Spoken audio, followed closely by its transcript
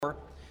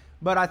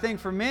but I think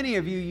for many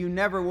of you, you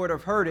never would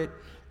have heard it.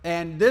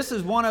 And this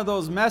is one of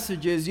those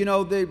messages,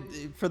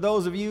 for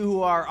those of you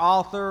who are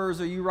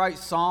authors, or you write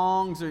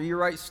songs, or you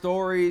write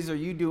stories, or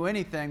you do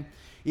anything,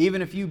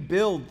 even if you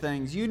build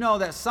things, you know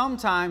that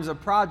sometimes a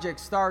project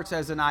starts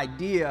as an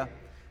idea,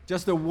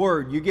 just a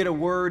word. You get a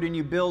word and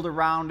you build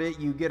around it.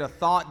 You get a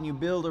thought and you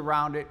build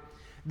around it.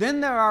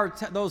 Then there are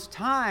those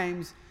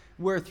times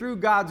where through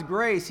God's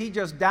grace, He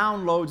just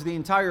downloads the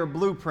entire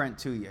blueprint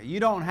to you.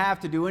 You don't have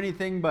to do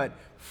anything but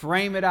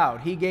frame it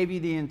out. He gave you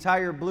the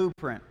entire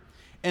blueprint.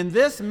 And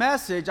this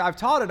message, I've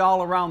taught it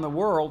all around the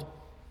world.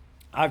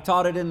 I've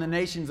taught it in the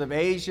nations of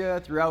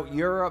Asia, throughout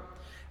Europe.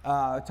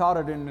 Taught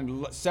it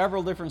in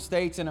several different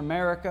states in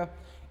America.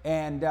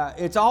 And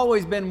it's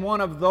always been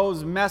one of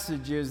those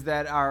messages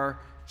that are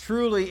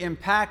truly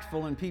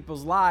impactful in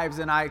people's lives.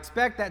 And I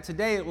expect that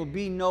today it will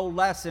be no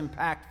less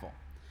impactful.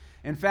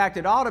 In fact,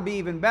 it ought to be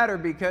even better,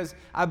 because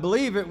I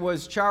believe it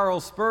was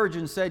Charles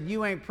Spurgeon said,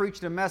 "You ain't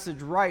preached a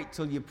message right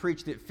till you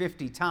preached it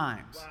 50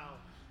 times. Wow.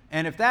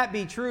 And if that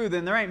be true,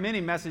 then there ain't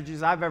many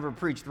messages I've ever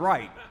preached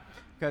right,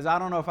 because I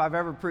don't know if I've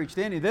ever preached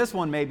any. This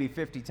one maybe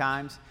 50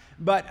 times.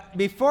 But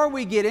before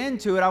we get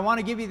into it, I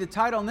want to give you the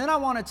title, and then I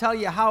want to tell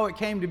you how it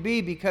came to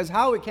be, because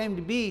how it came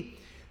to be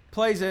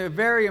plays a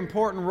very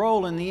important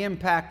role in the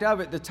impact of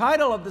it. The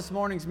title of this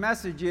morning's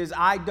message is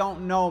 "I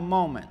Don't Know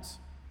Moments."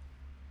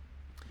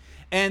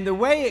 And the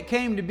way it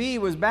came to be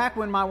was back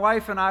when my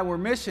wife and I were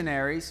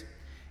missionaries,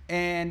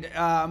 and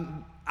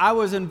I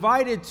was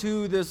invited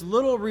to this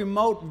little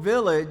remote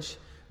village,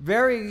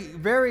 very,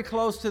 very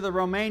close to the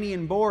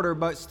Romanian border,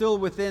 but still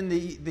within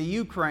the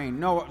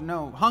Ukraine.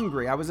 No,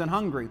 Hungary. I was in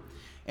Hungary.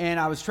 And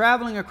I was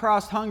traveling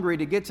across Hungary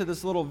to get to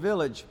this little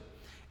village.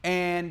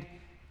 And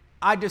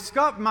I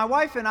discovered, my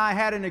wife and I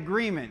had an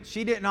agreement.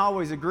 She didn't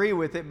always agree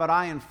with it, but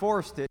I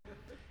enforced it.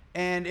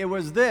 And it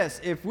was this: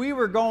 if we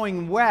were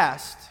going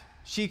west,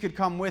 she could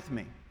come with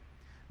me.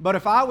 But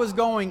if I was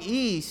going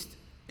east,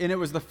 and it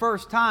was the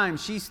first time,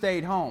 she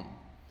stayed home.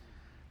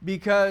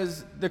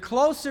 Because the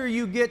closer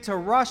you get to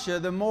Russia,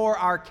 the more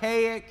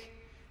archaic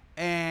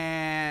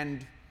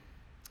and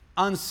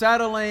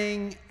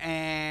unsettling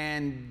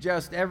and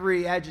just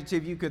every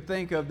adjective you could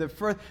think of.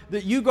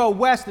 That you go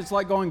west, it's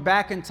like going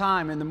back in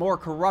time, and the more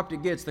corrupt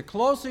it gets. The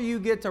closer you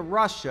get to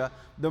Russia,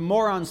 the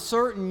more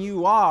uncertain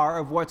you are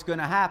of what's going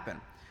to happen.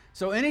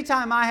 So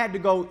anytime I had to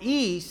go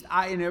east,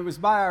 and it was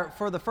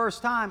for the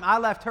first time, I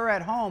left her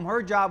at home.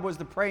 Her job was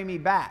to pray me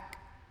back.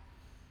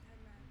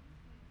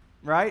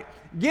 Right?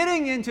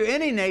 Getting into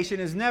any nation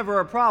is never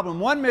a problem.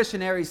 One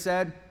missionary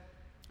said,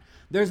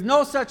 "There's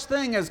no such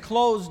thing as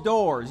closed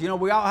doors."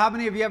 How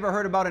many of you ever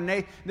heard about a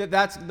nation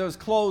that's those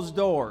closed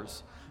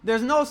doors?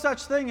 There's no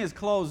such thing as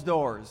closed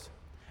doors,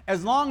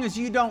 as long as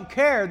you don't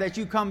care that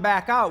you come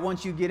back out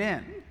once you get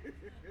in.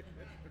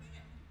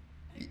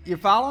 You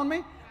following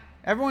me?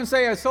 Everyone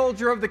say, "A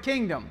soldier of the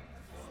kingdom."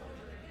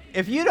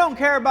 If you don't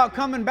care about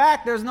coming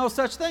back, there's no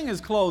such thing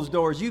as closed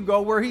doors. You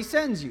go where He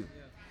sends you.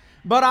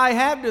 But I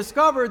have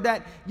discovered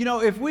that,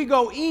 if we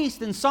go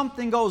east and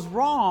something goes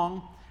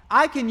wrong,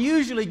 I can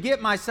usually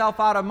get myself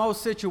out of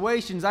most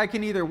situations. I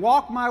can either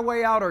walk my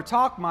way out or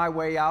talk my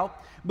way out.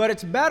 But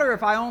it's better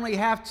if I only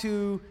have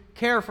to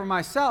care for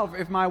myself.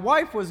 If my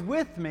wife was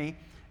with me,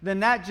 then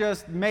that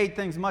just made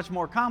things much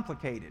more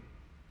complicated.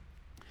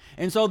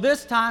 And so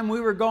this time we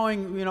were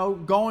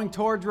going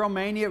towards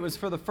Romania. It was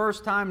for the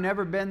first time,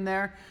 never been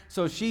there.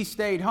 So she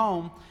stayed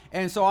home.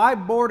 And so I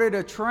boarded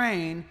a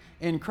train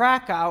in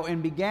Krakow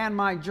and began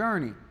my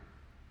journey.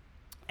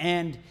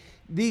 And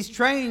these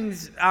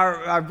trains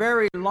are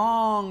very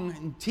long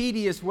and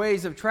tedious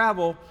ways of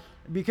travel,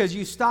 because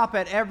you stop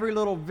at every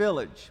little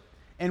village.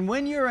 And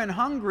when you're in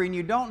Hungary and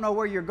you don't know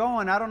where you're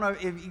going, I don't know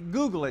if you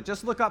Google it.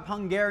 Just look up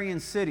Hungarian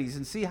cities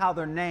and see how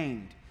they're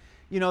named.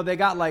 They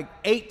got like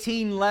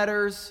 18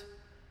 letters.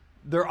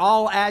 They're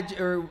all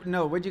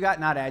what you got?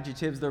 Not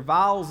adjectives. They're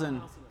vowels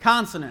and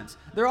consonants.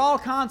 They're all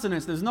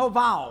consonants. There's no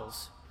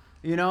vowels.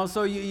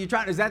 So you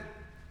try.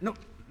 No,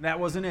 that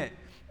wasn't it.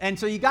 And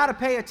so you got to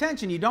pay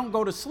attention. You don't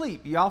go to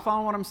sleep. Y'all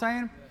follow what I'm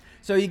saying?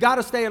 So you got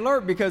to stay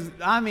alert, because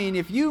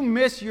if you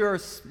miss your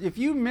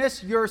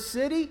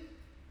city,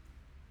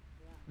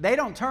 they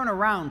don't turn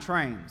around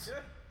trains.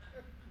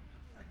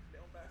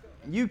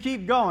 You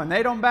keep going.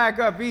 They don't back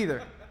up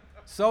either.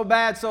 So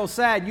bad, so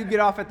sad, you get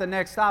off at the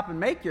next stop and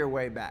make your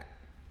way back.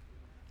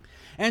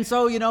 And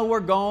so, we're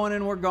going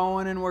and we're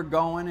going and we're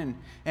going.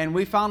 And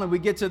we found that we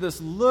get to this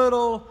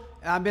little,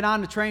 I've been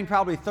on the train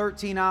probably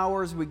 13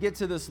 hours. We get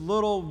to this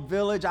little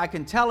village. I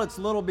can tell it's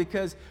little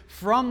because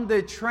from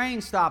the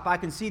train stop, I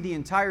can see the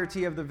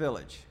entirety of the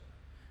village.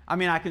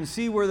 I can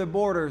see where the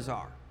borders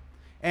are.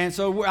 And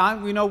so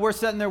we're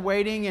sitting there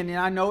waiting, and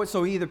I know it,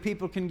 so either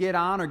people can get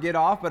on or get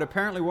off. But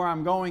apparently where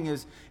I'm going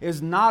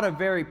is not a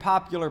very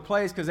popular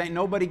place, because ain't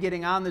nobody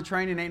getting on the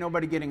train and ain't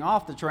nobody getting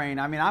off the train.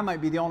 I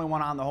might be the only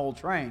one on the whole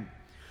train.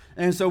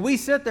 And so we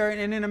sit there,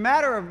 and in a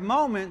matter of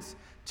moments,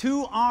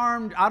 two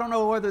armed, I don't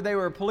know whether they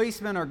were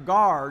policemen or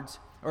guards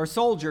or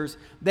soldiers,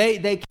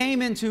 they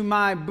came into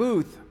my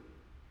booth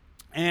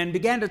and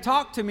began to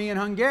talk to me in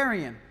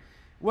Hungarian.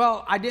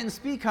 Well, I didn't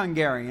speak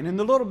Hungarian, and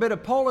the little bit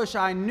of Polish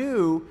I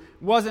knew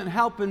wasn't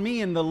helping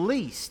me in the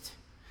least.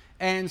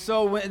 And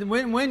so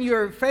when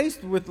you're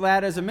faced with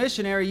that as a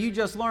missionary, you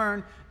just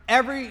learn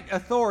every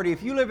authority.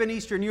 If you live in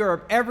Eastern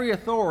Europe, every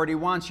authority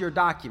wants your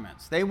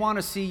documents. They want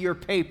to see your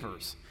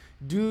papers.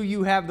 Do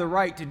you have the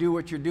right to do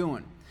what you're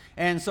doing?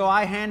 And so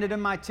I handed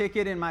him my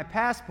ticket and my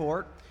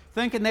passport,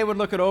 thinking they would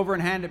look it over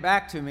and hand it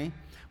back to me.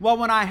 Well,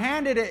 when I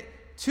handed it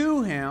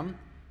to him,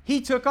 he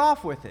took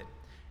off with it.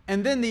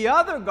 And then the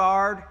other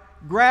guard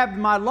grabbed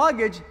my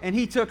luggage and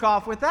he took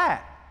off with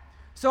that.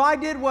 So I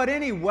did what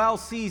any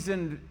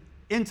well-seasoned,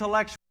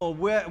 intellectual,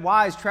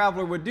 wise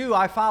traveler would do.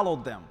 I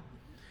followed them.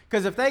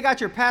 Because if they got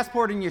your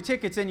passport and your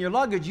tickets and your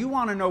luggage, you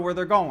want to know where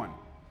they're going.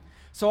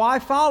 So I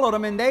followed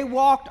them, and they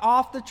walked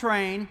off the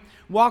train,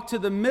 walked to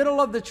the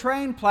middle of the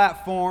train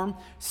platform,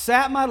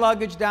 sat my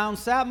luggage down,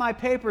 sat my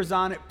papers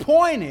on it,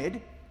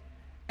 pointed,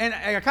 and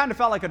I kind of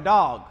felt like a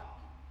dog.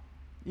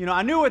 You know,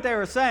 I knew what they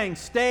were saying,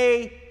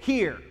 stay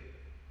here.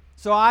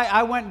 So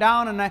I went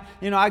down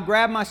and I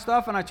grabbed my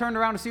stuff and I turned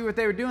around to see what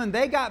they were doing.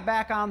 They got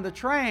back on the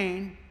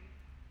train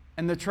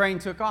and the train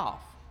took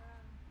off.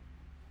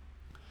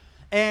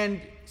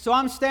 And so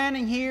I'm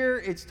standing here,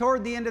 it's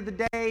toward the end of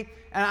the day,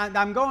 and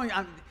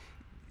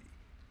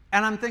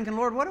I'm thinking,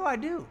 Lord, what do I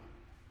do?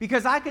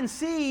 Because I can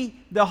see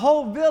the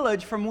whole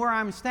village from where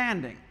I'm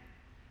standing.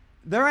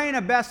 There ain't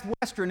a Best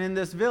Western in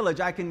this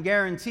village, I can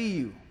guarantee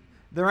you.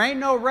 There ain't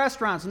no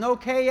restaurants, no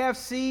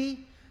KFC,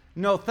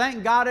 no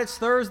thank God it's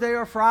Thursday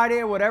or Friday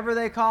or whatever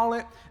they call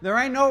it. There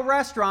ain't no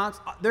restaurants.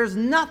 There's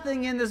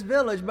nothing in this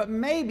village but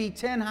maybe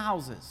 10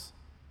 houses.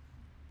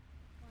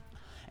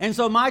 And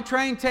so my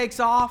train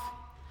takes off,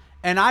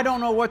 and I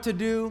don't know what to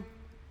do.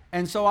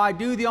 And so I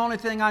do the only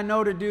thing I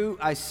know to do.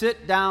 I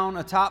sit down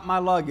atop my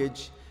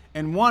luggage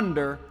and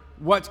wonder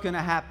what's going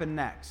to happen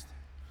next.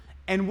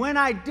 And when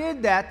I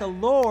did that, the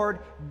Lord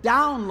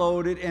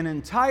downloaded an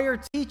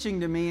entire teaching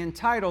to me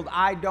entitled,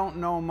 I Don't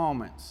Know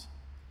Moments.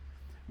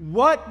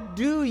 What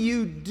do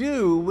you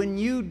do when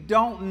you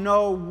don't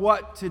know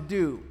what to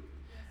do?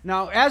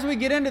 Now, as we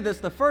get into this,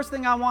 the first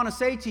thing I want to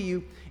say to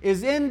you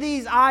is in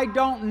these I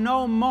don't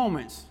know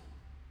moments,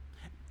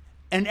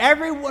 and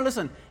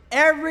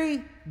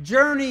every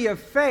journey of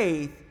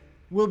faith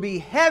will be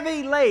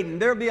heavy laden.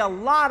 There'll be a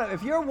lot of,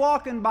 if you're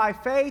walking by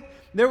faith,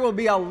 there will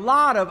be a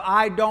lot of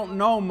I don't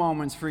know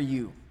moments for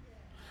you.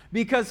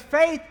 Because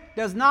faith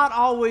does not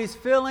always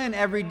fill in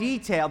every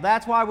detail.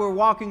 That's why we're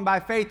walking by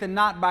faith and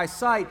not by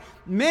sight.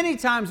 Many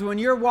times when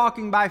you're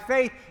walking by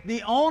faith,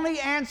 the only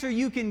answer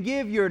you can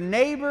give your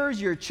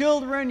neighbors, your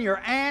children, your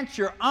aunts,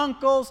 your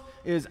uncles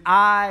is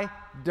I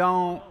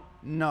don't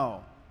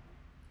know.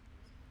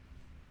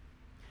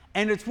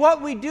 And it's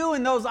what we do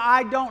in those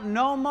I don't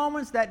know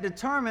moments that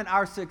determine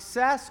our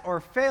success or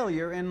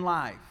failure in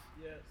life.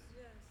 Yes.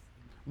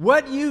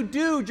 What you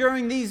do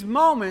during these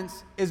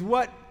moments is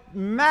what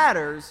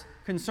matters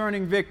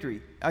concerning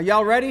victory. Are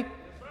y'all ready? Yes,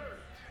 sir.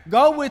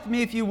 Go with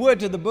me, if you would,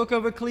 to the book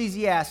of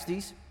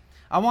Ecclesiastes.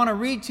 I want to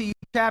read to you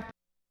chapter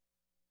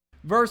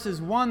verses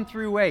 1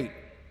 through 8.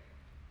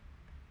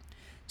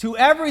 To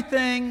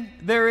everything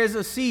there is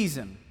a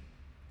season,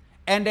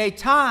 and a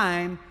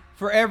time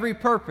for every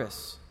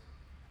purpose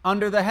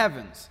under the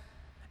heavens,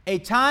 a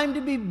time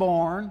to be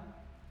born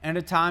and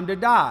a time to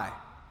die,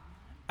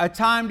 a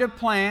time to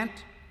plant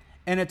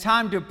and a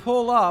time to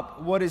pull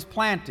up what is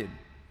planted,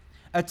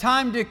 a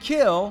time to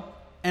kill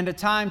and a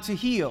time to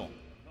heal,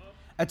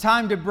 a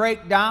time to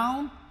break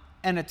down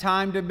and a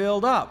time to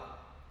build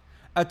up,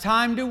 a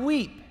time to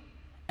weep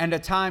and a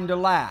time to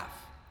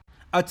laugh,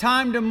 a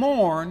time to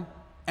mourn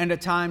and a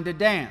time to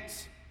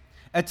dance,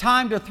 a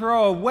time to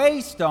throw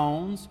away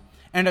stones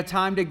and a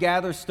time to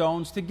gather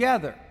stones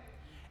together,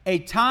 a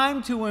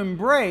time to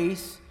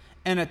embrace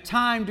and a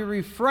time to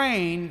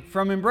refrain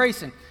from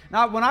embracing.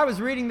 Now, when I was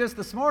reading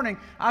this morning,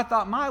 I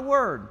thought, my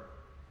word,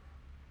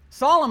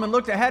 Solomon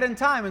looked ahead in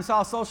time and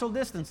saw social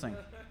distancing.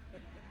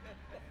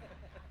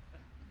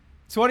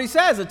 That's what he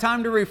says, a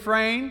time to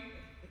refrain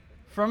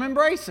from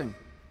embracing.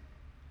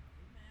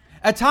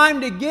 A time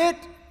to get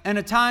and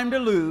a time to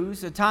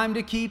lose, a time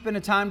to keep and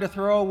a time to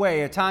throw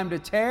away, a time to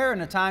tear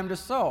and a time to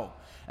sow,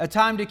 a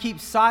time to keep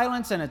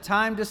silence and a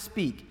time to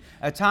speak,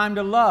 a time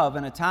to love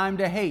and a time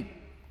to hate,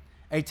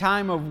 a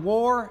time of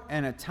war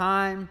and a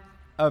time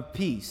of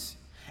peace.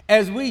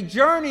 As we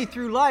journey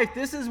through life,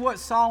 this is what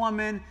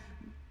Solomon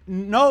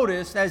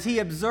noticed as he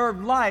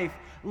observed life.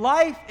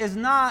 Life is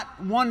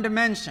not one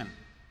dimension.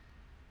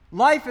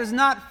 Life is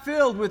not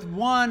filled with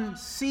one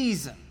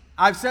season.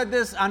 I've said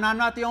this, and I'm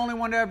not the only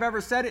one to have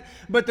ever said it,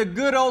 but the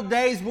good old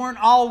days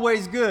weren't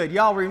always good.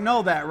 Y'all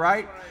know that,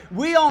 right?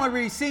 We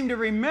only seem to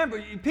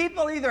remember.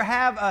 People either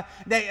have a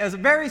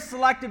very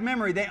selective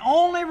memory. They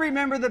only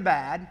remember the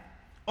bad,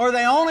 or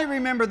they only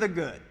remember the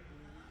good.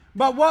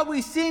 But what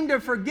we seem to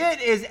forget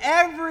is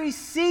every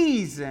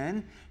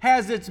season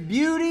has its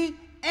beauty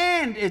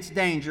and its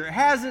danger. It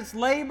has its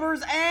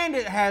labors and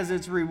it has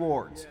its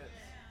rewards. Yes.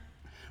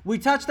 We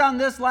touched on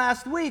this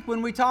last week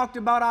when we talked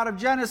about out of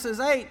Genesis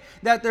 8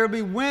 that there'll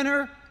be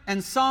winter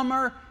and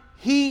summer,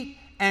 heat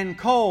and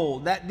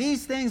cold, that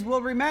these things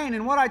will remain.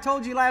 And what I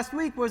told you last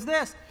week was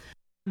this: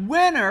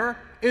 winter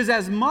is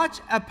as much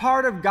a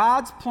part of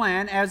God's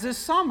plan as is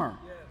summer.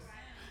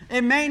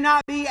 It may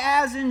not be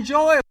as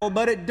enjoyable,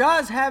 but it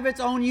does have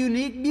its own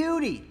unique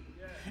beauty.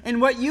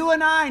 And what you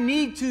and I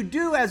need to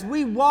do as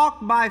we walk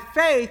by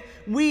faith,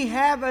 we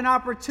have an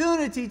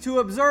opportunity to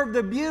observe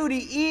the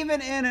beauty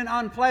even in an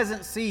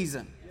unpleasant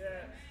season.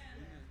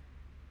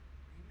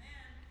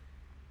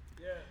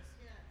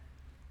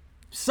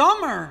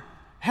 Summer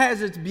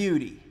has its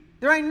beauty.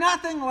 There ain't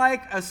nothing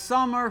like a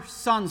summer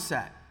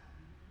sunset.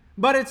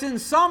 But it's in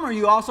summer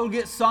you also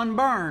get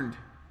sunburned.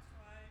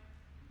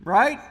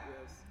 Right?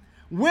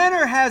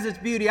 Winter has its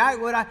beauty.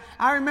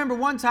 I remember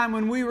one time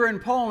when we were in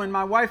Poland,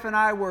 my wife and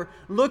I were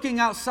looking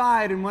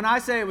outside, and when I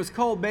say it was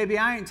cold, baby,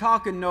 I ain't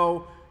talking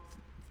no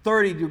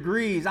 30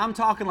 degrees. I'm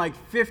talking like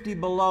 50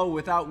 below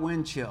without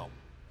wind chill.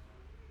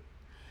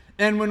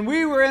 And when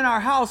we were in our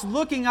house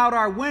looking out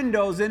our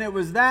windows and it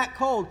was that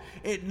cold,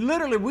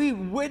 we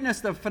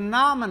witnessed a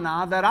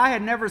phenomena that I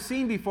had never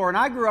seen before. And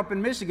I grew up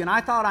in Michigan.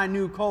 I thought I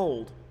knew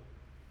cold.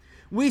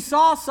 We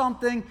saw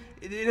something.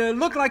 It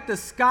looked like the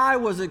sky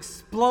was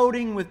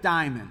exploding with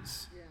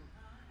diamonds.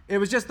 It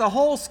was just the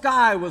whole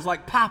sky was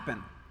like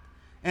popping.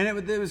 And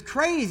it was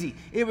crazy.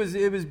 It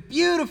was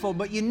beautiful,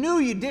 but you knew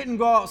you didn't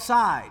go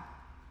outside.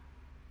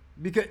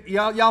 Because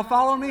y'all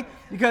follow me?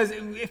 Because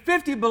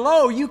 50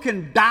 below, you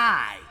can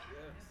die.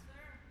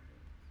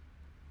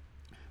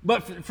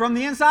 But from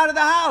the inside of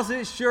the house,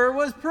 it sure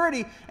was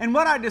pretty. And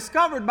what I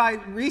discovered by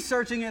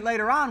researching it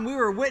later on, we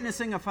were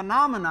witnessing a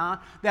phenomenon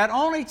that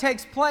only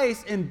takes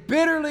place in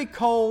bitterly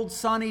cold,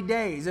 sunny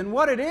days. And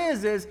what it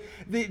is it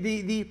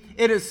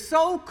is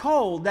so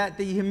cold that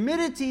the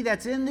humidity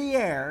that's in the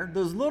air,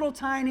 those little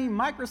tiny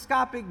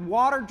microscopic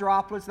water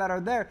droplets that are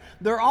there,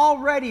 they're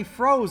already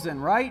frozen,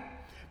 right?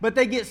 But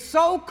they get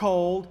so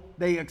cold,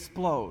 they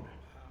explode.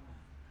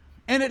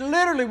 And it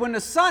literally, when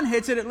the sun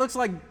hits it, it looks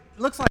like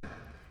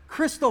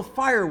crystal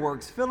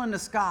fireworks filling the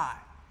sky.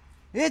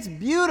 It's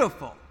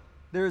beautiful.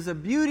 There's a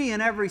beauty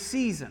in every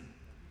season,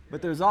 but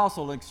there's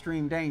also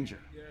extreme danger.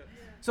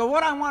 So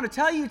what I want to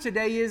tell you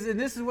today is, and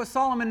this is what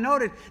Solomon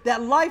noted,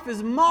 that life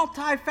is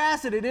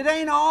multifaceted. It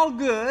ain't all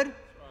good,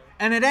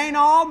 and it ain't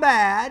all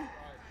bad.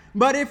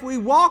 But if we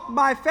walk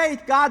by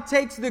faith, God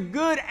takes the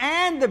good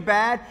and the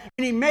bad,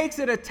 and He makes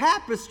it a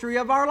tapestry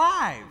of our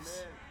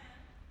lives.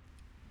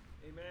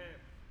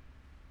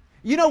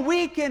 You know,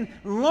 we can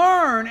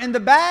learn in the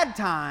bad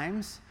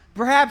times,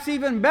 perhaps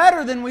even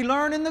better than we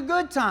learn in the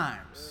good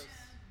times.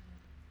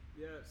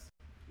 Yes.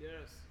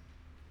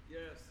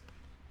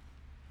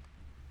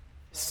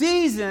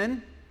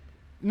 Season,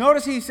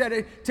 notice he said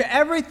it, to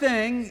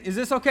everything, is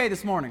this okay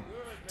this morning?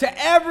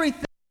 To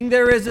everything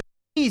there is a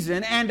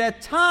season and a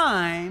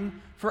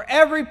time for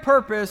every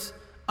purpose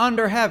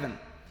under heaven.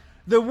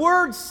 The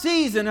word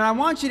season, and I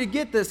want you to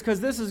get this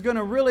because this is going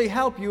to really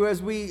help you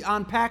as we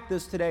unpack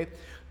this today.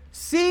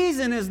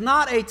 Season is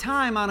not a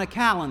time on a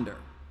calendar.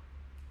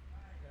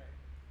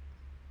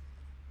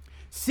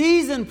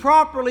 Season,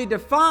 properly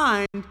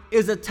defined,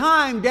 is a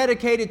time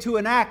dedicated to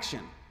an action.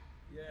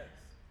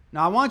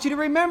 Now, I want you to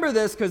remember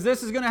this because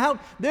this is going to help.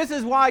 This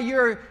is why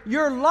your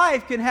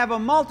life can have a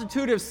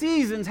multitude of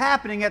seasons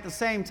happening at the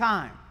same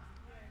time.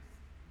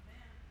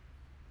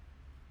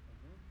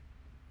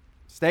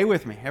 Stay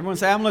with me. Everyone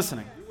say, I'm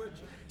listening.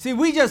 See,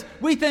 we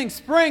think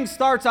spring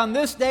starts on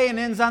this day and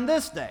ends on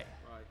this day.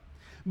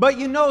 But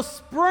you know,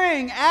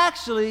 spring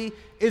actually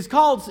is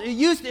called,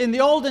 in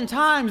the olden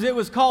times, it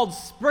was called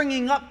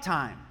springing up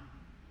time.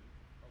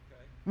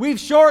 Okay. We've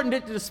shortened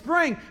it to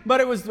spring, but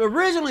it was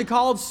originally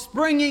called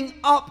springing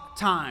up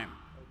time.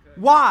 Okay.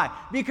 Why?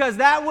 Because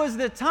that was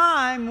the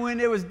time when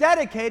it was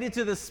dedicated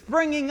to the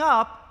springing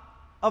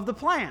up of the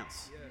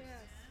plants.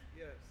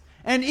 Yes.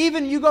 And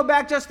even you go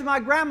back just to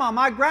my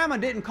grandma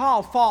didn't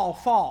call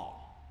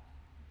fall.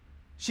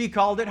 She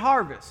called it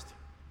harvest.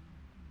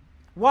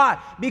 Why?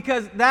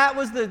 Because that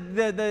was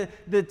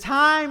the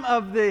time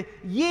of the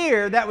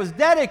year that was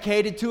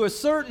dedicated to a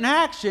certain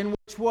action,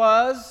 which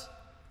was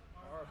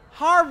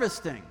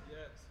harvesting.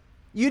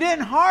 You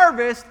didn't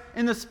harvest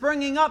in the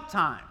springing up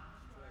time.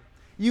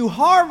 You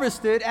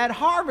harvested at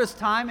harvest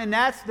time, and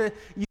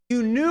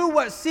you knew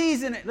what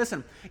season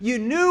you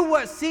knew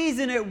what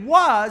season it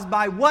was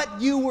by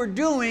what you were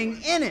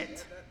doing in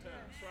it.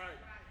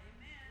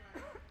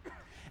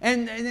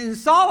 And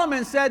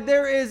Solomon said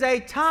there is a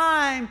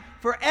time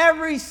for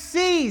every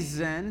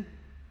season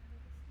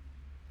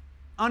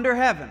under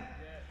heaven.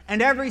 And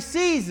every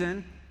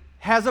season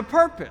has a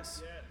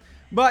purpose.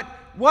 But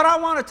what I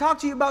want to talk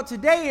to you about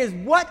today is,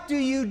 what do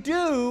you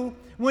do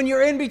when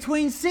you're in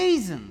between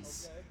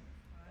seasons? Okay.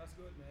 That's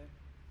good, man.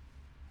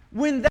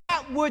 When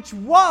that which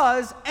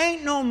was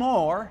ain't no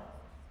more,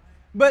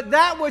 but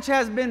that which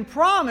has been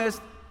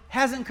promised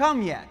hasn't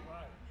come yet.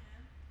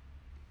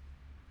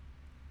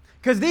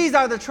 Because these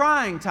are the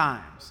trying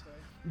times.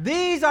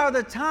 These are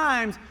the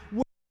times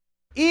where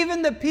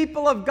Even the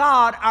people of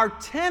God are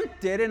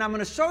tempted, and I'm going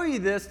to show you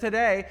this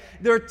today,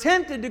 they're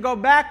tempted to go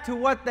back to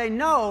what they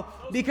know,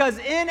 because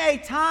in a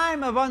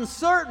time of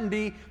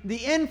uncertainty, the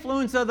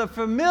influence of the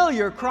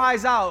familiar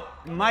cries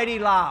out mighty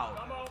loud.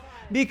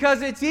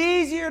 Because it's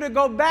easier to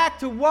go back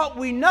to what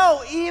we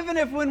know, even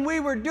if when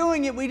we were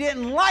doing it we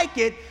didn't like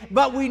it,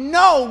 but we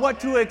know what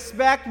to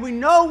expect. We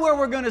know where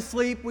we're going to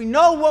sleep. We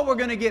know what we're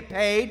going to get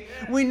paid.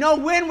 We know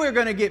when we're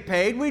going to get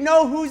paid. We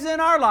know who's in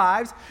our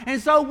lives.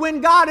 And so when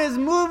God is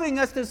moving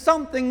us to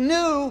something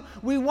new,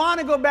 we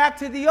want to go back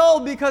to the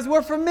old because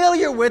we're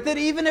familiar with it,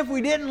 even if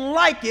we didn't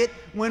like it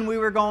when we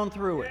were going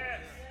through it.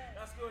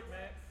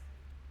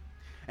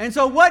 And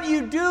so what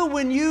you do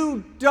when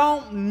you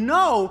don't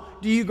know,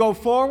 do you go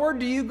forward?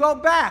 Do you go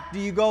back? Do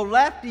you go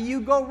left? Do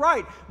you go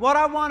right? What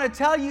I want to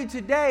tell you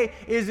today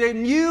is that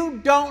you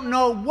don't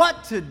know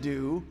what to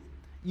do,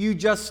 you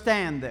just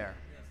stand there.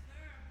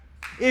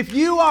 If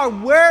you are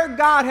where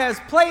God has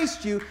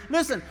placed you,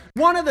 listen,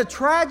 one of the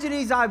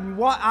tragedies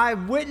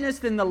I've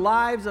witnessed in the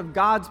lives of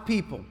God's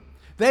people,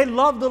 they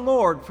love the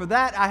Lord. For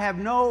that I have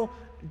no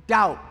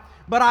doubt.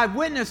 But I've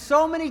witnessed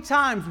so many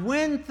times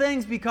when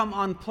things become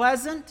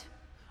unpleasant,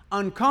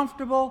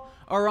 uncomfortable,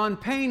 or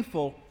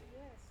unpainful,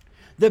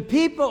 the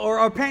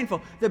people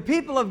the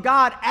people of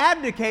God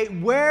abdicate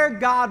where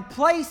God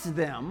placed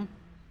them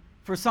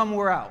for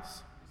somewhere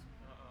else.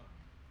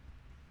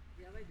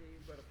 Yeah, they do. You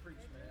better preach,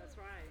 man. That's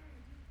right.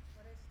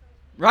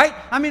 Right?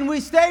 I mean, we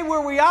stay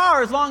where we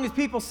are as long as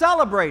people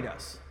celebrate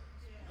us.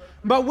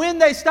 But when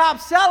they stop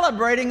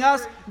celebrating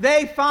us,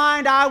 they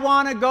find, I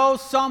want to go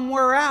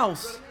somewhere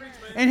else.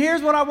 And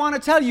here's what I want to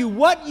tell you.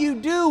 What you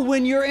do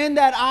when you're in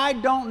that I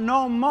don't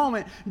know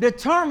moment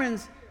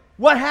determines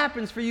what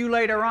happens for you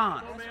later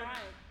on.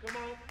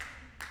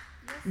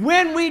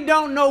 When we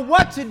don't know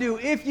what to do,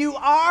 if you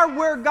are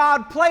where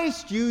God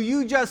placed you,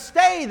 you just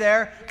stay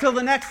there till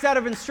the next set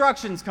of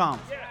instructions come.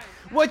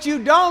 What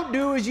you don't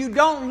do is you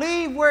don't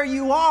leave where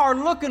you are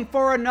looking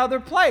for another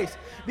place.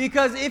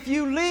 Because if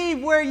you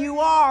leave where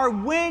you are,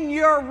 when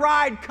your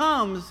ride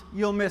comes,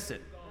 you'll miss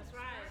it.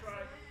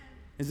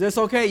 Is this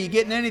okay? You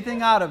getting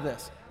anything out of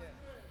this?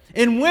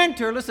 In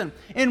winter, listen,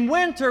 in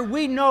winter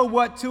we know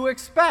what to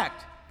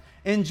expect.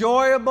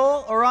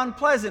 Enjoyable or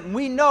unpleasant,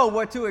 we know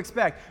what to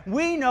expect.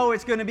 We know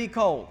it's going to be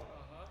cold.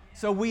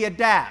 So we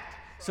adapt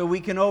so we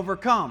can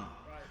overcome.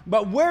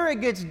 But where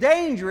it gets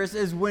dangerous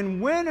is when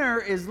winter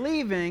is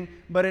leaving,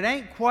 but it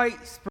ain't quite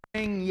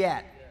spring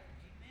yet.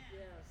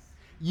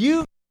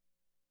 You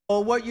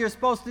know what you're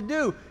supposed to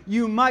do.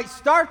 You might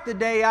start the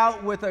day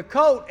out with a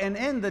coat and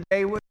end the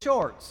day with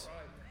shorts.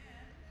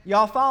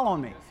 Y'all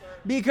following me?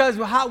 Because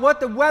what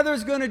the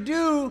weather's going to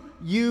do,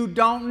 you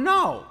don't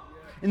know.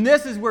 And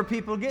this is where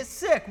people get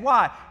sick.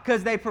 Why?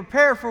 Because they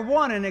prepare for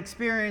one and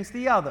experience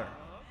the other.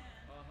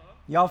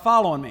 Y'all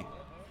following me?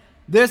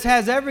 This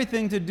has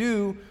everything to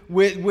do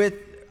with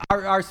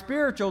our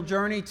spiritual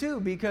journey too.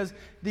 Because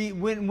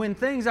when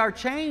things are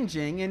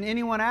changing and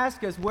anyone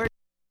asks us, where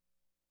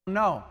do you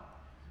know?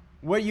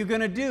 What are you going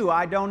to do?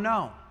 I don't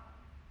know.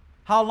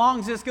 How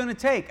long is this going to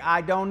take?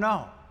 I don't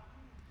know.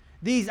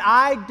 These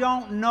I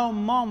don't know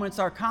moments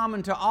are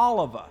common to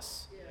all of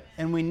us.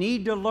 And we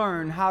need to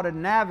learn how to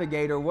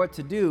navigate or what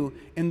to do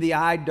in the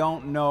I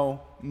don't know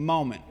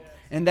moment.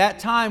 In that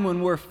time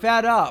when we're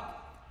fed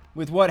up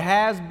with what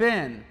has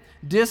been,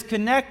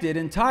 disconnected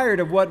and tired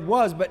of what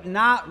was, but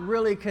not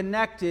really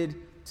connected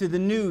to the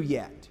new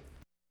yet.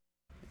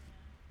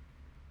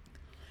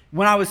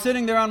 When I was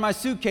sitting there on my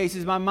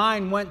suitcases, my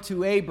mind went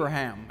to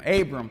Abram.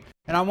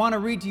 And I want to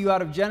read to you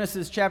out of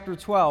Genesis chapter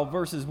 12,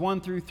 verses 1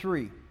 through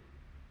 3.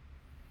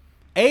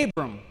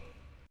 Abram,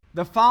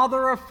 the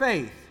father of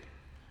faith,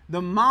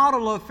 the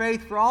model of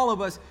faith for all of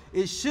us,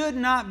 it should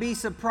not be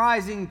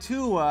surprising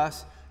to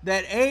us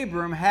that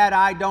Abram had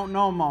I don't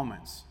know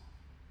moments.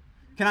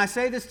 Can I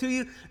say this to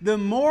you? The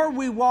more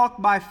we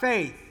walk by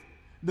faith,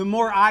 the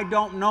more I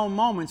don't know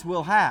moments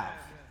we'll have.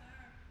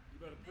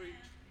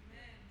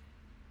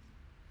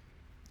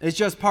 It's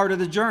just part of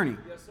the journey.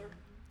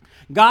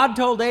 God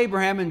told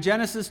Abraham in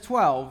Genesis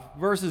 12,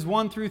 verses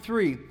 1 through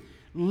 3,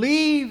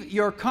 leave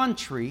your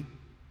country,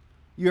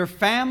 your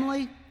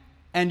family,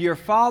 and your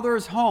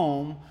father's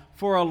home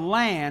for a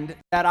land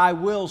that I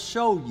will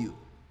show you.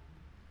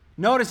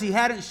 Notice he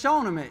hadn't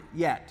shown him it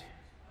yet.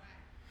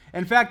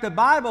 In fact, the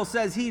Bible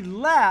says he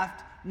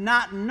left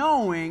not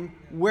knowing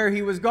where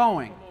he was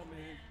going.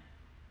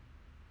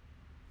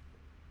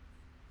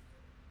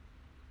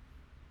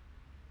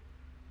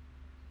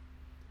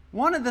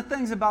 One of the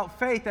things about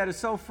faith that is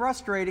so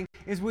frustrating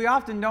is we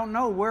often don't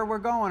know where we're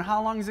going.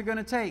 How long is it going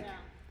to take?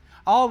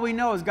 All we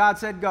know is God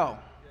said go.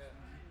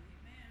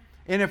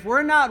 And if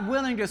we're not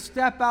willing to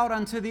step out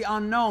onto the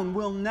unknown,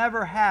 we'll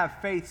never have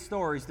faith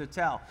stories to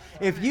tell.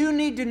 If you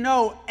need to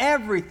know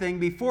everything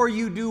before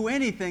you do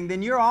anything,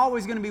 then you're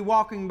always going to be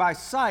walking by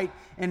sight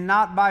and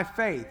not by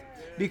faith.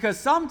 Because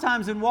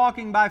sometimes in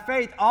walking by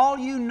faith, all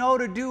you know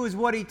to do is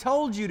what He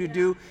told you to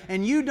do,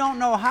 and you don't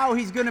know how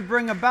He's going to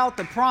bring about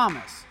the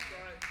promise.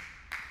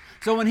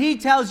 So when He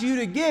tells you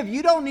to give,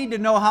 you don't need to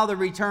know how the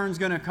return's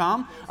going to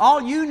come.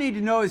 All you need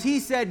to know is He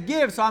said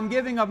give, so I'm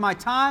giving of my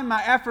time,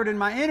 my effort, and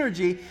my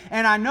energy,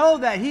 and I know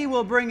that He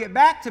will bring it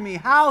back to me.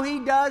 How He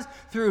does,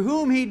 through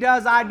whom He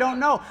does, I don't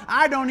know.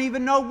 I don't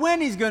even know when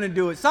He's going to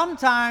do it.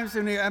 Sometimes,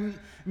 and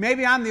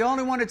maybe I'm the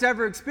only one that's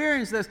ever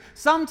experienced this,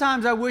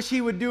 sometimes I wish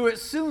He would do it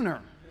sooner.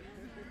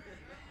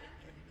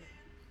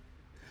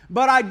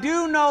 But I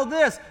do know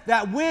this,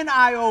 that when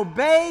I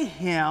obey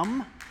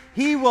Him,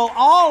 He will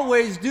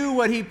always do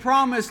what He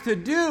promised to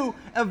do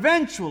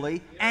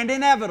eventually and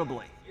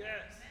inevitably. Yes.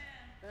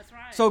 That's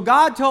right. So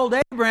God told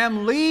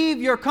Abraham, leave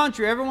your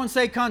country. Everyone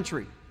say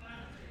country.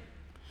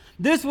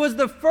 This was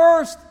the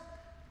first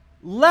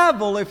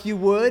level, if you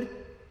would,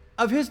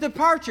 of his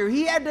departure.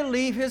 He had to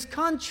leave his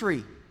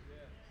country.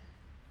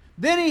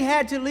 Then he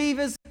had to leave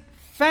his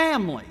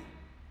family.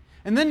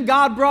 And then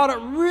God brought it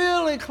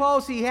really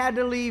close. He had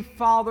to leave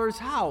Father's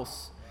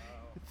house.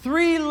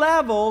 3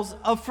 levels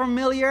of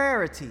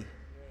familiarity.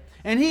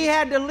 And he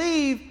had to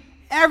leave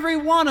every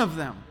one of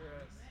them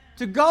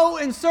to go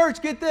and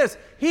search. Get this.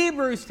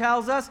 Hebrews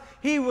tells us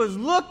he was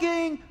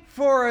looking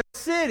for a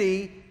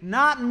city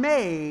not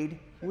made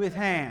with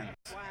hands.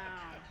 Wow.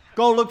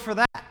 Go look for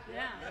that.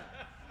 Yeah.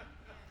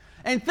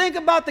 And think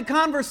about the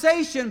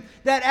conversation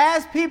that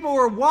as people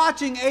were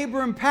watching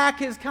Abram pack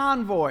his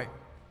convoy.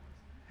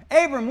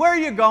 Abram, where are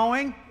you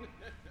going?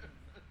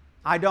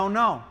 I don't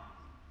know.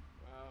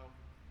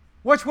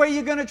 Which way are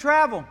you going to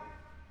travel?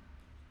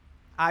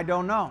 I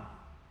don't know.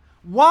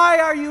 Why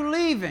are you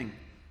leaving?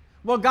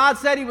 Well, God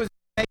said He was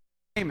going to make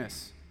you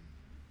famous.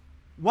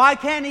 Why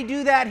can't He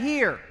do that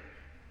here?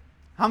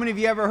 How many of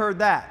you ever heard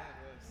that?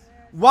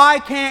 Why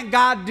can't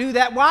God do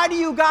that? Why do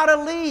you got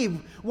to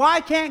leave? Why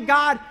can't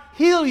God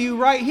heal you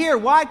right here?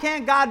 Why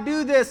can't God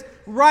do this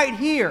right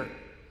here?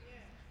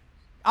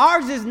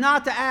 Ours is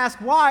not to ask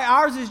why.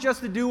 Ours is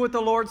just to do what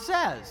the Lord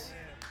says.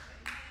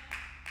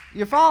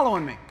 You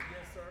following me?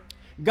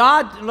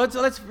 God,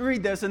 let's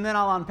read this and then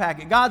I'll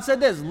unpack it. God said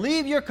this,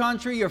 leave your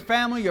country, your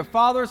family, your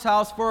father's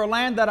house for a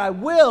land that I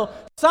will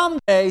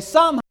someday,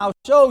 somehow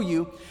show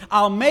you.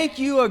 I'll make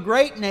you a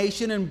great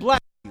nation and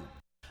bless you.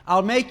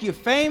 I'll make you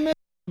famous,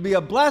 be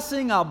a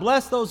blessing. I'll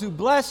bless those who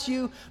bless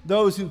you.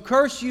 Those who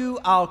curse you,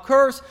 I'll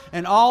curse.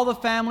 And all the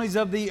families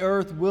of the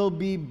earth will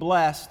be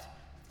blessed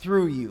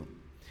through you.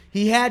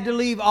 He had to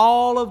leave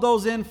all of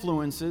those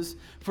influences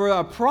for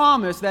a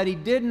promise that he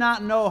did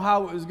not know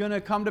how it was going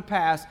to come to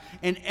pass.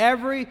 And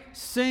every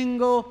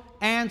single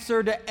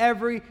answer to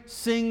every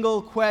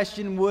single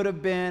question would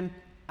have been,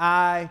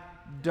 I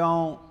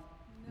don't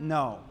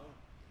know.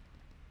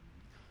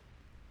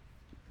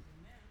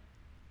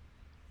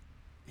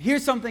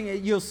 Here's something that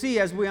you'll see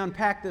as we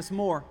unpack this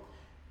more.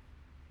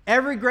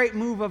 Every great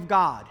move of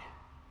God,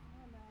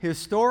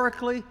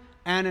 historically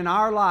and in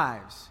our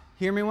lives,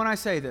 hear me when I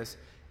say this,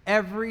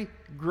 every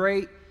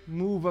great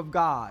move of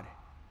God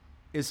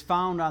is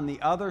found on the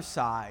other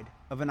side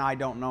of an I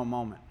don't know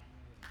moment.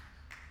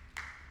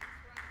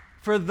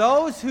 For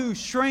those who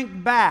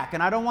shrink back,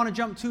 and I don't want to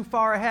jump too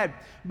far ahead,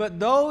 but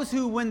those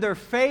who, when they're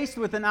faced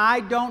with an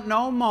I don't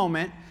know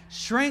moment,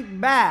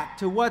 shrink back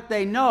to what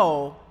they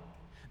know,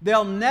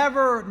 they'll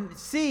never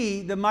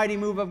see the mighty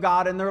move of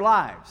God in their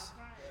lives.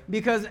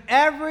 Because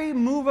every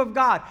move of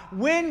God,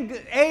 when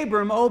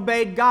Abram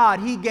obeyed God,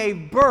 he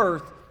gave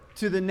birth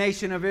to the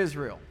nation of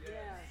Israel.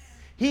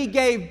 He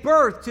gave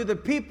birth to the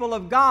people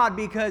of God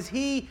because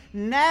he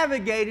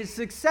navigated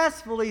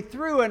successfully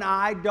through an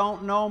I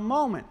don't know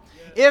moment.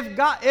 If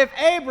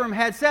Abram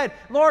had said,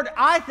 Lord,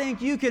 I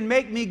think you can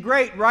make me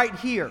great right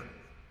here.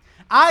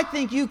 I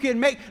think you can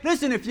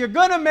listen, if you're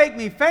going to make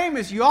me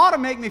famous, you ought to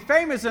make me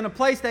famous in a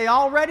place they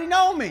already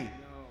know me.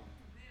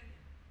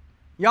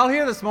 Y'all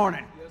here this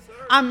morning? Yes, sir.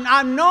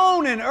 I'm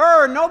known in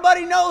Ur.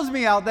 Nobody knows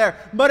me out there.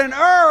 But in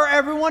Ur,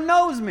 everyone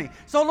knows me.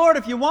 So, Lord,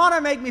 if you want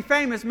to make me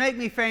famous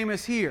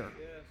here. Yes.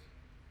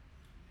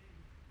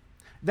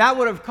 That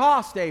would have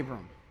cost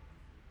Abram.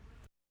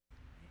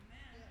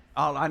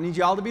 I need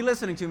you all to be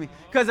listening to me.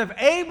 Because if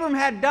Abram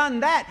had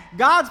done that,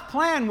 God's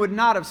plan would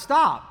not have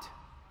stopped.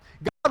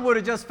 God would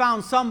have just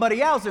found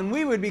somebody else, and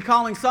we would be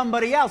calling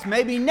somebody else,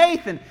 maybe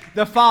Nathan,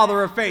 the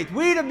father of faith.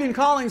 We'd have been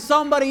calling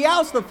somebody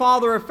else the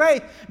father of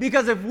faith,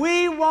 because if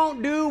we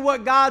won't do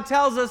what God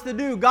tells us to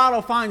do, God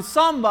will find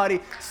somebody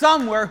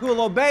somewhere who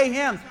will obey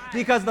Him,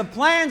 because the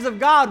plans of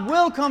God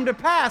will come to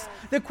pass.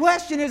 The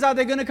question is, are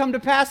they going to come to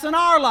pass in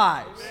our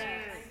lives?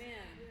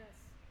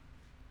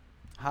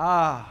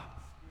 I'm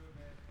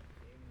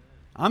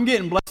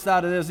getting blessed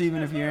out of this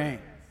even if you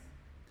ain't.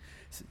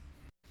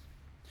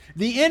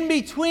 The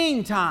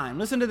in-between time,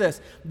 listen to this.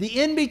 The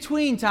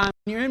in-between time,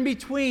 you're in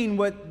between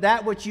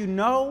what you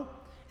know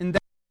and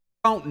that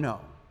you don't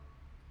know.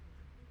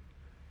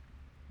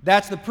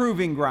 That's the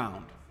proving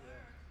ground.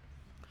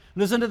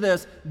 Listen to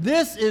this.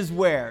 This is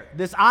where,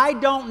 this I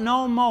don't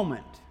know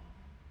moment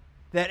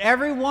that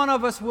every one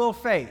of us will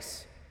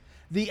face.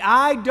 The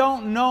I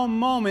don't know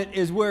moment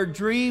is where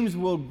dreams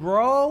will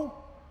grow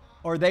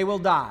or they will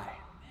die.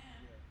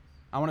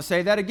 I want to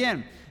say that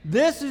again.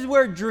 This is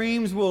where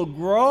dreams will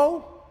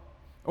grow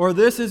or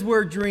this is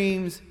where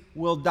dreams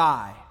will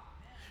die,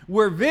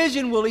 where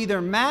vision will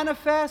either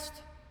manifest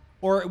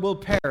or it will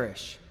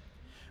perish,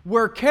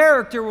 where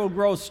character will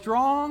grow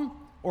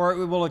strong or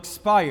it will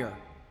expire,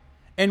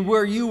 and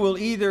where you will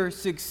either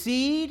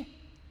succeed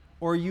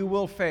or you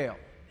will fail.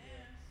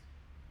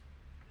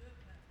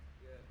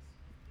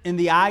 In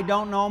the I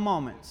don't know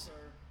moments.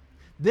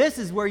 This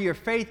is where your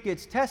faith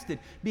gets tested,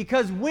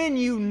 because when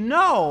you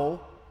know,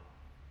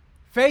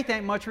 faith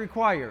ain't much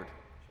required.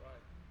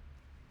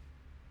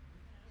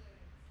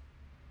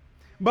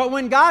 But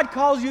when God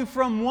calls you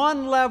from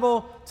one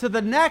level to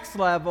the next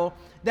level,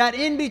 that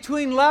in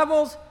between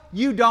levels,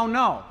 you don't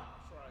know.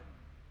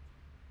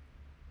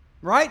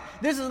 Right?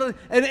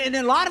 And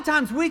a lot of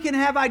times we can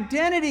have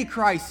identity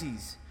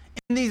crises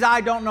in these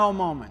I don't know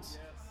moments.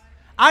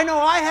 I know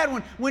I had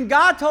one. When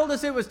God told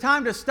us it was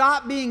time to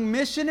stop being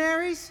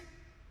missionaries,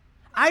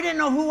 I didn't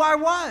know who I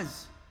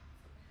was.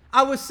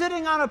 I was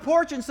sitting on a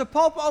porch in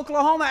Sapulpa,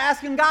 Oklahoma,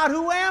 asking God,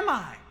 who am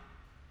I?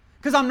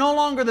 Because I'm no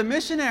longer the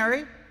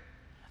missionary.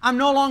 I'm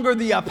no longer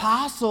the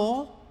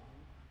apostle.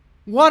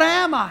 What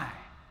am I?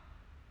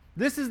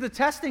 This is the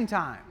testing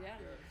time. Yeah.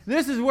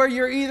 This is where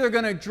you're either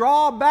going to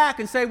draw back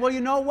and say, well,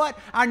 you know what?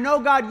 I know,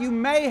 God, you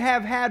may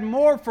have had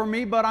more for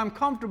me, but I'm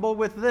comfortable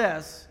with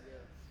this.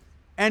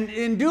 And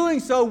in doing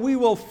so, we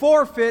will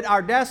forfeit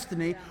our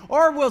destiny.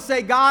 Or we'll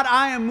say, God,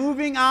 I am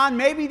moving on.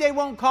 Maybe they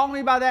won't call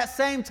me by that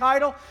same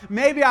title.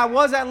 Maybe I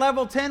was at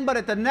level 10, but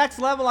at the next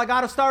level, I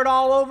got to start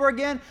all over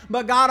again.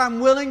 But God,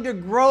 I'm willing to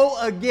grow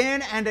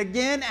again and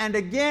again and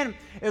again.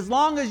 As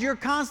long as you're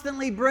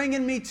constantly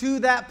bringing me to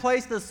that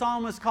place the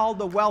psalmist called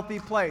the wealthy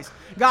place.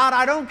 God,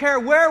 I don't care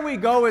where we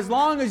go as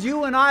long as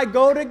you and I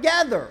go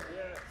together.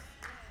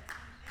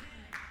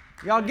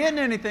 Y'all getting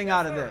anything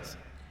out of this?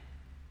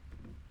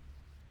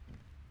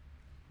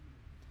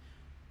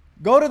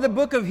 Go to the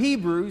book of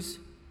Hebrews,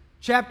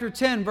 chapter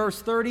 10,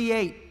 verse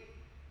 38.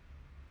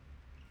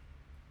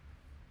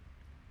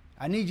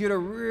 I need you to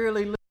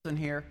really listen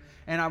here.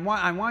 And I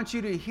want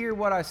you to hear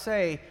what I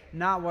say,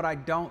 not what I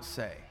don't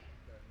say.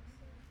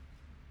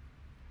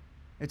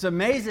 It's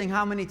amazing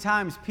how many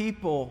times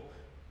people,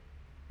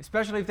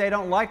 especially if they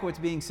don't like what's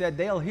being said,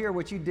 they'll hear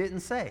what you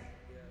didn't say.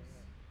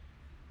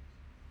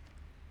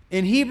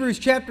 In Hebrews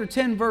chapter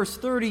 10, verse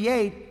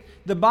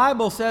 38, the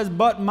Bible says,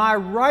 "But my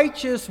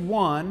righteous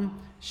one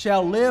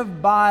shall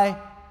live by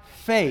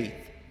faith.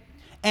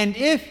 And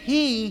if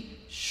he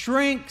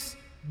shrinks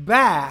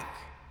back,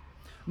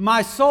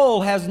 my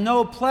soul has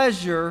no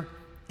pleasure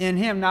in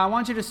him." Now I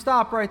want you to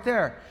stop right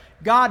there.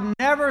 God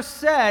never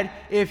said,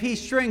 if he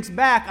shrinks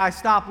back, I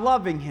stop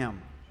loving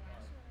him.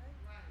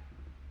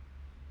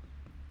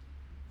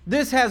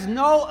 This has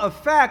no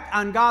effect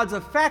on God's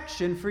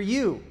affection for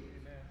you.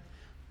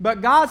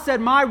 But God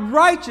said, my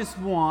righteous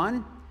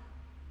one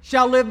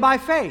shall live by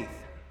faith.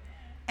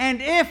 And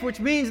if,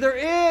 which means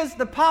there is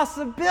the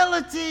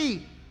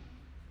possibility,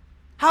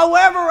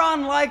 however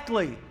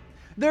unlikely,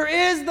 there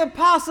is the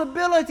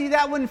possibility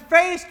that when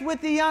faced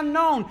with the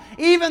unknown,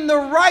 even the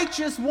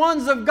righteous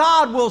ones of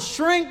God will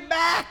shrink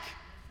back.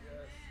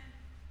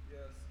 Yes.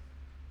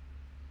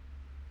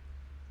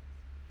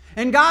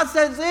 And God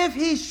says, if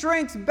he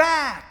shrinks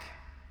back,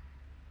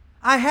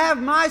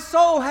 my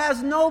soul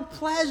has no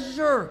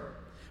pleasure.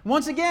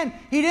 Once again,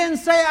 he didn't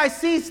say I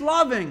cease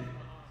loving.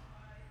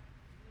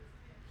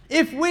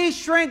 If we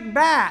shrink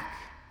back,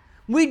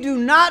 we do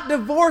not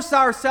divorce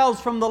ourselves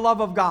from the love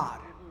of God,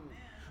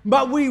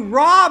 but we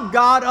rob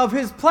God of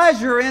his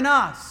pleasure in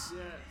us.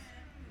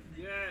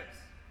 Yes.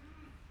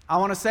 I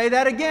want to say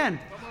that again.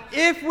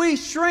 If we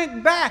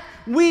shrink back,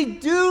 we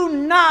do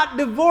not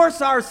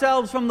divorce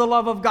ourselves from the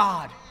love of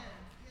God,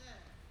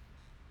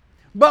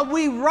 but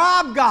we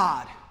rob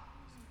God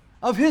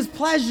of his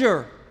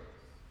pleasure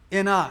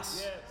in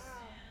us.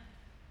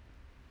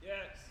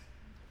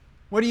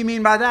 What do you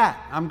mean by that?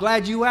 I'm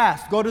glad you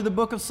asked. Go to the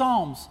book of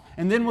Psalms,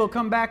 and then we'll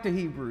come back to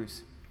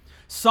Hebrews.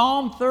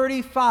 Psalm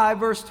 35,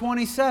 verse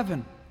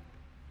 27.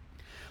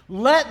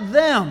 Let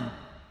them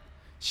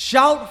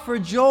shout for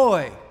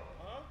joy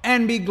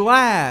and be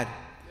glad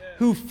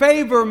who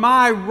favor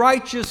my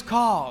righteous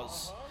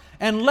cause.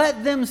 And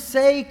let them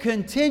say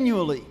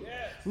continually,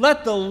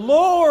 let the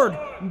Lord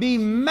be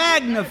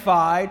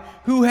magnified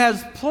who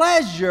has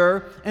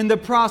pleasure in the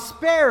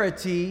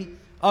prosperity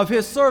of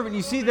his servant.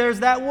 You see, there's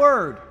that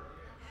word.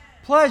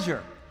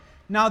 Pleasure.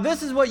 Now,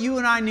 this is what you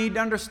and I need to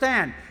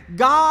understand.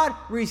 God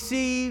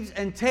receives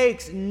and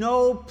takes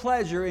no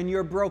pleasure in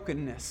your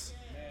brokenness.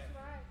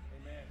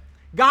 Amen.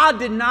 God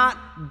did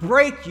not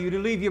break you to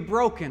leave you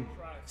broken.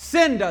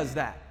 Sin does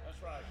that.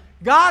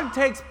 God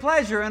takes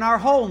pleasure in our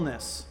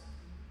wholeness.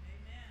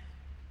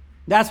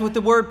 That's what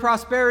the word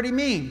prosperity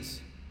means.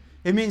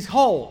 It means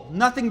whole,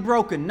 nothing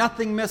broken,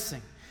 nothing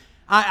missing.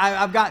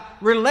 I've got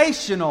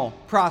relational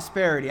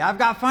prosperity. I've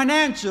got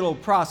financial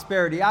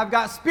prosperity. I've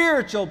got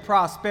spiritual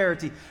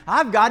prosperity.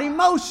 I've got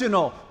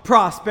emotional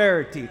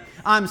prosperity.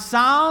 I'm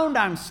sound,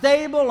 I'm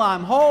stable,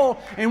 I'm whole.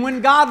 And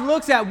when God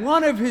looks at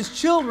one of His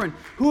children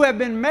who have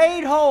been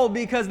made whole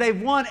because they've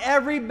won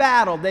every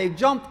battle, they've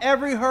jumped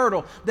every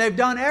hurdle, they've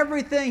done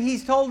everything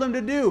He's told them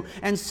to do,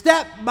 and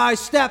step by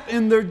step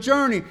in their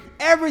journey,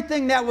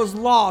 everything that was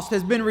lost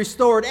has been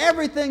restored.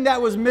 Everything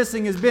that was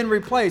missing has been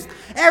replaced.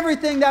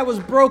 Everything that was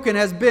broken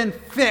has been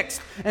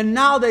fixed. And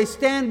now they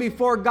stand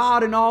before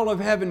God and all of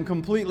heaven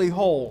completely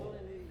whole.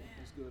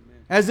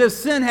 As if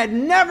sin had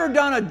never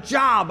done a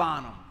job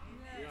on them.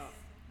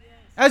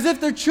 As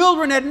if their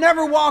children had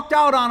never walked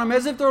out on them.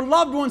 As if their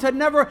loved ones had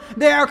never.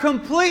 They are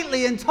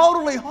completely and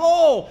totally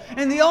whole.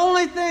 And the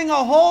only thing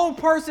a whole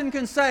person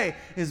can say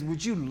is,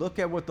 would you look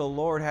at what the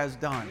Lord has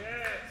done?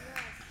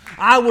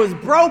 I was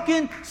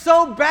broken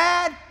so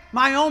bad,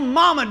 my own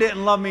mama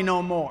didn't love me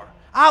no more.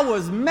 I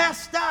was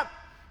messed up,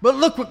 but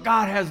look what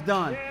God has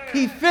done.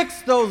 He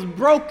fixed those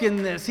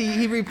brokenness.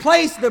 He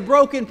replaced the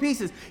broken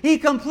pieces. He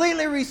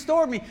completely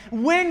restored me.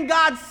 When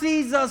God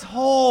sees us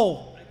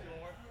whole,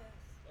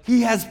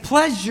 He has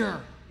pleasure.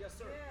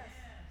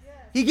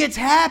 He gets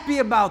happy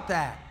about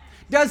that.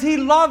 Does He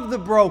love the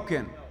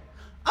broken?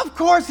 Of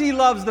course He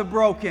loves the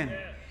broken.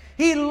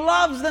 He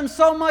loves them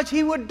so much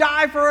He would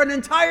die for an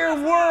entire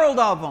world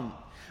of them.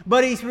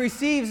 But He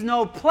receives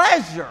no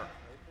pleasure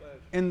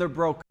in their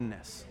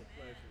brokenness.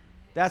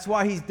 That's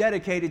why He's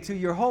dedicated to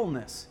your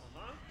wholeness.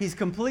 He's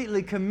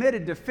completely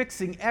committed to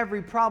fixing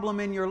every problem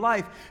in your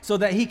life so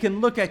that He can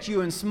look at you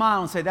and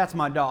smile and say, that's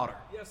my daughter.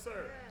 Yes,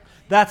 sir.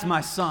 That's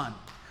my son.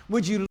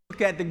 Would you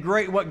look at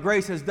what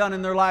grace has done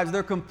in their lives?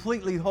 They're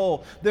completely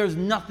whole. There's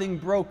nothing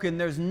broken.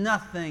 There's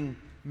nothing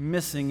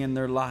missing in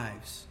their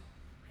lives.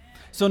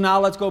 So now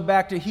let's go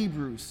back to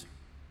Hebrews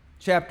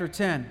chapter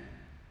 10.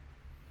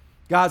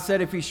 God said,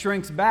 if he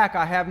shrinks back,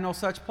 I have no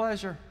such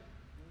pleasure.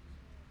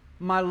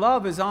 My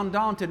love is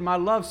undaunted. My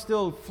love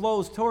still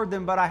flows toward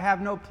them, but I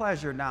have no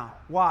pleasure now.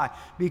 Why?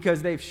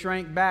 Because they've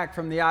shrank back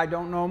from the I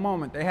don't know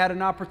moment. They had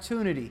an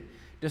opportunity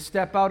to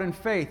step out in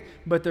faith,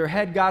 but their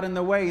head got in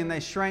the way and they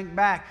shrank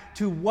back.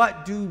 To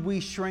what do we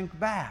shrink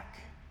back?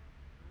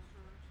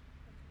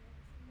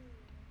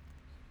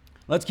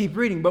 Let's keep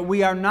reading. But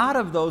we are not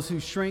of those who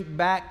shrink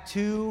back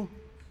to...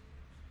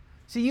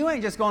 See, you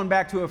ain't just going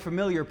back to a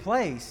familiar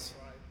place.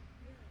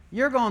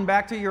 You're going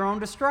back to your own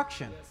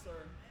destruction.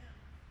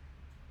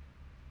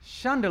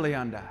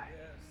 Shandaliandai.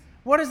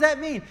 What does that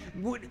mean?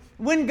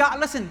 When God,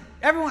 listen,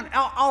 everyone,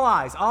 all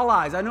eyes.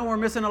 I know we're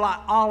missing a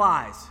lot. All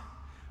eyes.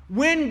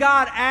 When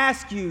God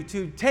asks you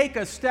to take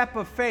a step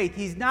of faith,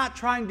 He's not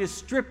trying to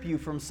strip you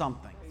from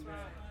something.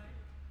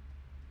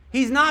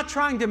 He's not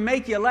trying to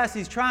make you less.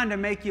 He's trying to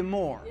make you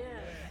more.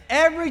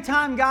 Every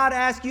time God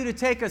asks you to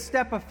take a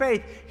step of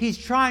faith, He's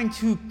trying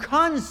to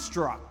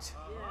construct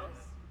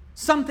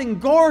something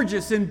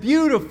gorgeous and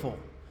beautiful,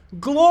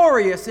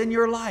 glorious in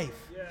your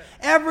life.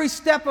 Every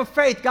step of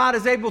faith, God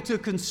is able to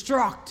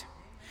construct.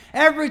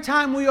 Every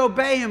time we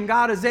obey Him,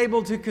 God is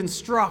able to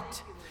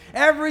construct.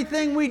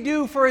 Everything we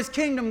do for His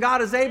kingdom,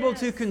 God is able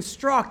to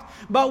construct.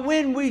 But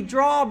when we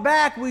draw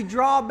back,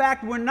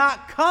 we're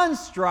not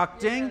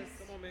constructing.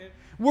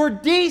 We're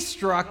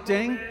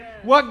destructing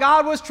what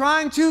God was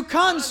trying to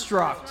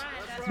construct.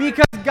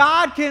 Because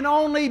God can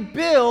only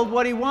build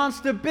what He wants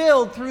to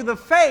build through the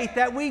faith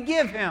that we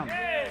give Him.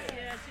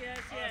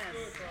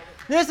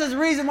 This is the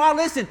reason why,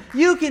 listen,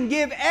 you can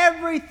give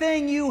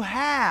everything you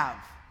have,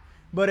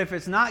 but if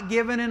it's not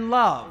given in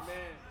love,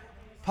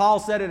 Paul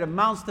said it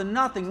amounts to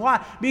nothing.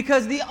 Why?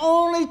 Because the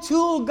only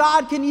tool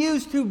God can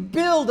use to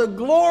build a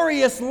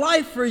glorious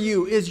life for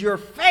you is your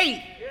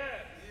faith.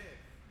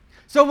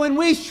 So when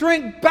we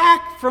shrink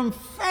back from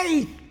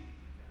faith,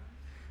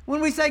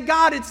 when we say,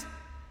 God, it's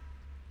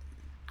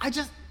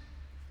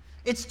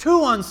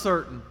too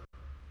uncertain.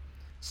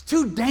 It's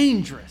too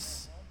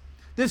dangerous.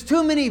 There's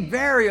too many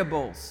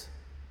variables.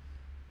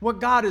 What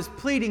God is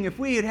pleading, if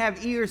we would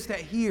have ears to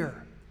hear,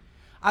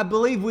 I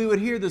believe we would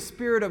hear the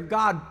Spirit of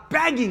God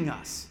begging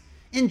us,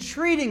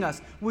 entreating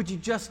us, would you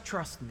just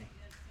trust me?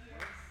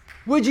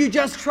 Would you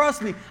just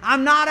trust me?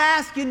 I'm not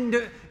asking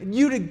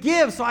you to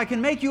give so I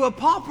can make you a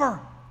pauper.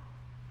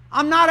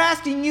 I'm not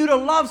asking you to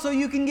love so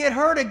you can get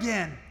hurt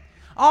again.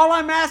 All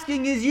I'm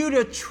asking is you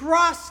to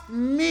trust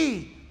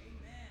me.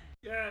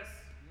 Yes.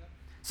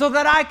 So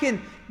that I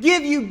can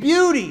give you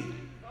beauty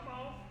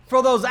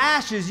for those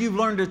ashes you've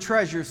learned to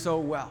treasure so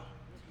well.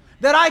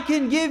 That I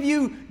can give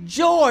you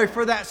joy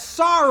for that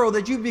sorrow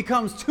that you've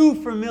become too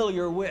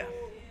familiar with.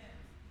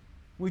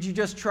 Would you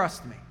just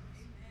trust me?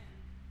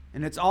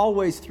 And it's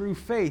always through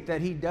faith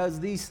that He does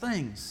these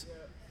things.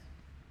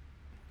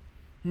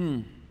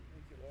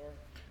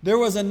 There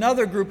was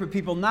another group of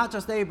people, not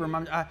just Abram.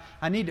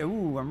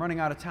 I'm running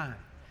out of time.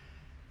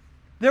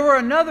 There were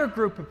another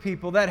group of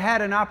people that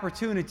had an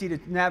opportunity to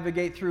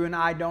navigate through an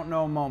I don't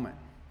know moment.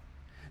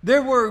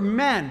 There were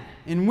men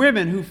and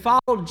women who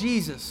followed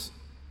Jesus.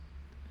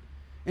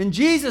 And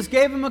Jesus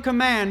gave them a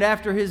command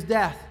after His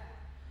death.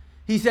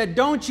 He said,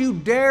 don't you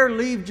dare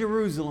leave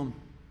Jerusalem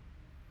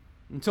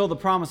until the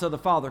promise of the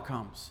Father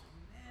comes.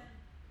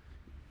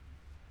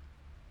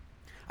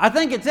 I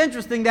think it's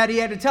interesting that he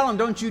had to tell him,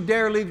 don't you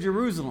dare leave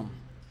Jerusalem.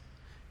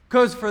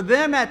 Because for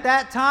them at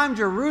that time,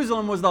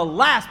 Jerusalem was the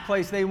last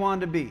place they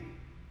wanted to be.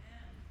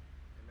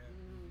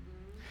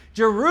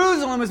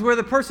 Jerusalem is where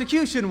the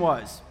persecution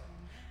was.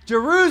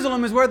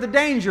 Jerusalem is where the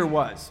danger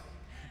was.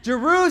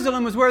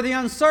 Jerusalem is where the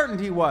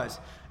uncertainty was.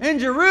 In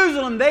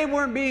Jerusalem, they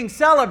weren't being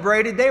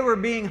celebrated, they were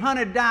being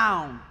hunted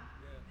down.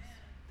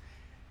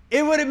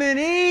 It would have been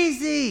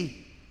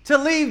easy to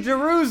leave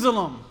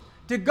Jerusalem,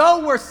 to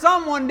go where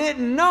someone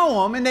didn't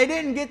know them and they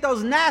didn't get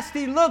those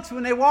nasty looks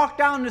when they walked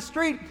down the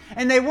street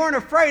and they weren't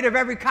afraid of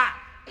every cop.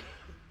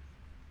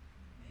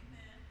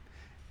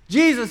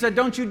 Jesus said,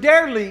 don't you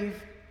dare leave.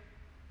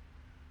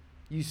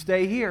 You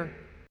stay here.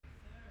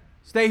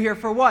 Stay here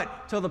for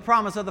what? Till the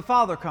promise of the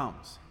Father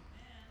comes.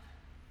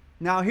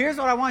 Now here's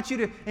what I want you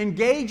to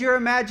engage your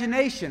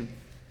imagination.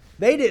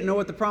 They didn't know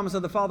what the promise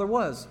of the Father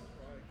was.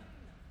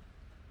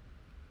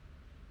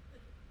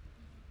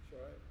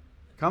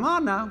 Come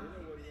on now.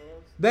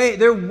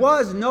 There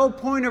was no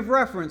point of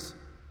reference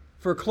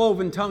for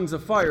cloven tongues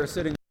of fire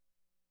sitting.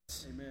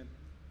 Amen.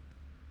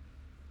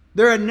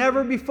 There had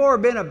never before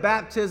been a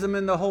baptism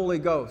in the Holy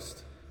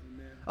Ghost.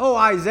 Amen. Oh,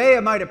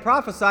 Isaiah might have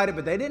prophesied it,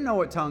 but they didn't know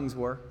what tongues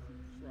were.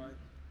 Right.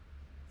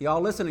 Y'all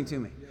listening to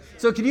me? Yes.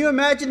 So can you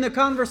imagine the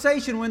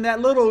conversation when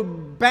that little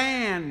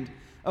band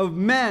of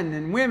men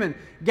and women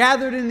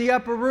gathered in the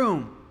upper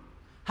room?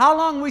 How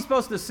long are we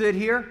supposed to sit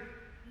here?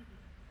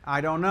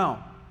 I don't know.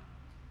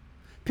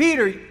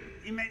 Peter,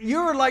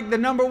 you're like the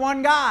number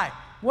one guy.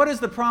 What is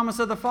the promise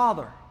of the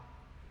Father?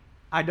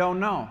 I don't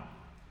know.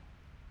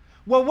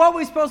 Well, what are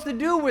we supposed to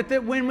do with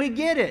it when we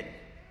get it?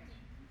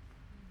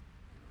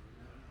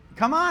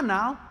 Come on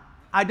now.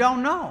 I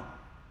don't know.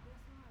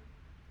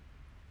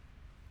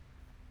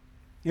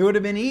 It would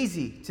have been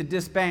easy to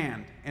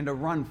disband and to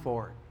run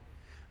for it.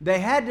 They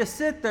had to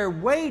sit there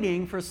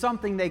waiting for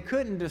something they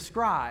couldn't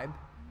describe,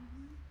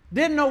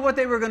 didn't know what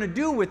they were going to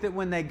do with it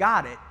when they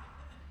got it.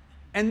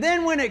 And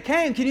then when it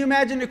came, can you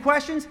imagine the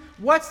questions?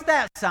 What's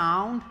that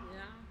sound?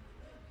 Yeah.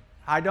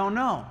 I don't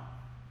know.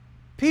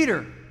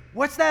 Peter,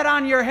 what's that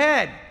on your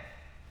head?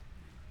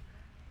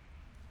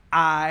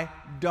 I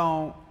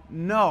don't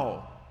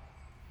know.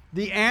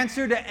 The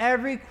answer to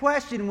every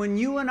question when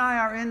you and I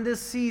are in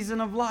this season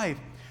of life,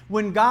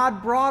 when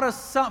God brought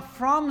us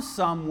from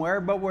somewhere,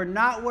 but we're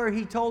not where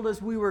He told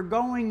us we were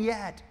going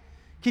yet.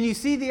 Can you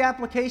see the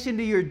application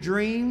to your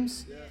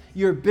dreams? Yes.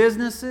 Your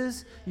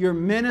businesses, your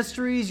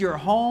ministries, your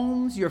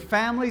homes, your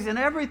families, and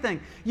everything.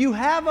 You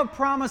have a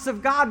promise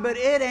of God, but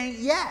it ain't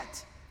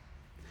yet.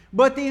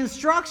 But the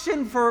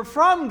instruction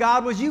from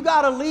God was you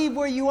got to leave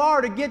where you are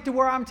to get to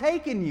where I'm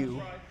taking you.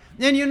 Right.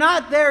 And you're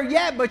not there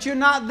yet, but you're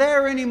not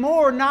there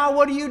anymore. Now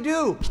what do?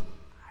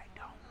 I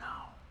don't know.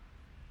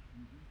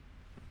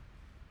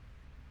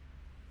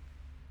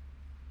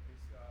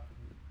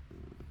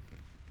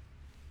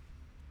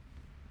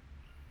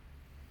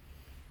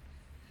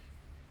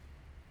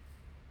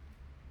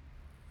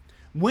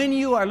 When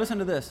you are, listen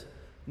to this,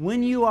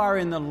 when you are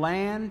in the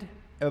land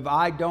of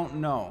I don't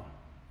know,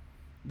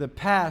 the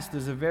past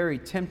is a very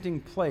tempting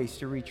place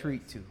to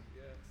retreat to.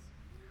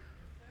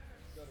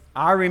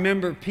 I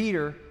remember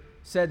Peter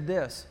said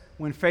this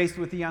when faced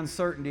with the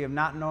uncertainty of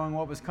not knowing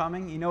what was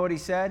coming. You know what he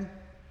said?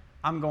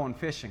 I'm going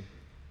fishing.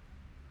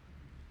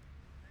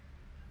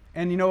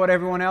 And you know what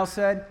everyone else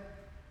said?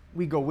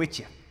 We go with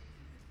you.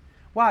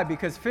 Why?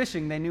 Because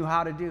fishing they knew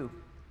how to do.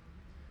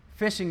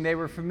 Fishing they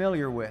were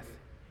familiar with.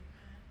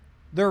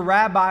 Their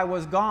rabbi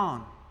was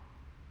gone.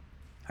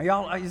 Are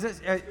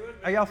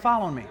y'all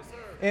following me?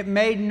 It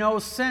made no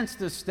sense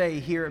to stay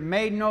here. It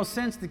made no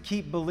sense to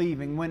keep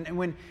believing.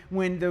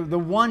 When the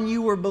one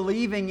you were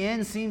believing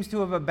in seems to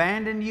have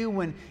abandoned you,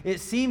 when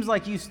it seems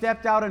like you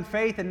stepped out in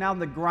faith and now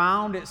the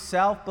ground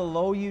itself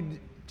below you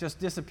just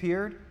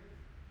disappeared.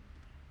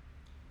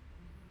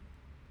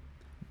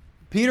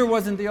 Peter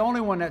wasn't the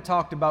only one that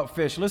talked about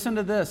fish. Listen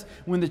to this.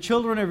 When the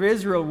children of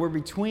Israel were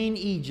between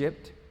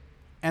Egypt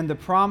and the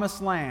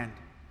promised land,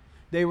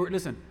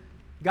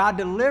 God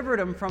delivered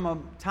them from a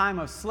time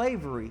of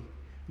slavery,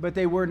 but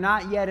they were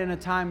not yet in a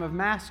time of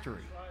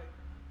mastery.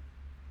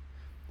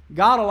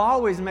 God will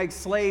always make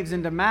slaves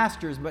into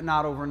masters, but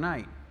not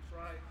overnight.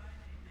 That's right.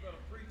 You better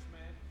preach,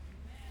 man.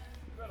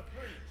 You better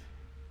preach.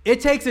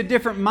 It takes a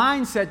different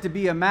mindset to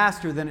be a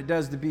master than it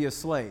does to be a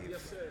slave.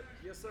 Yes, sir.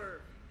 Yes,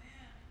 sir.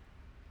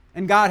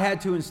 And God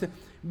had to instead.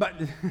 But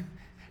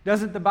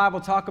doesn't the Bible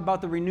talk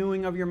about the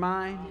renewing of your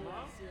mind?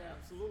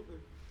 Absolutely.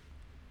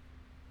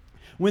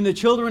 When the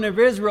children of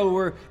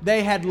Israel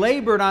they had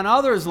labored on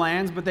others'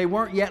 lands, but they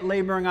weren't yet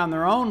laboring on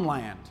their own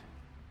land.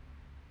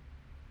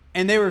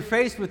 And they were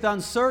faced with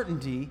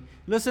uncertainty.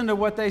 Listen to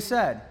what they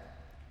said.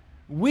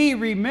 We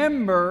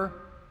remember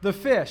the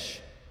fish.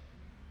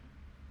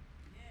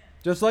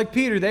 Just like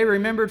Peter, they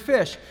remembered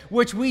fish,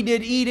 which we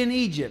did eat in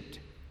Egypt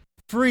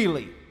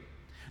freely.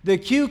 The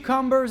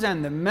cucumbers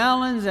and the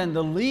melons and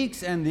the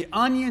leeks and the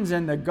onions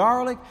and the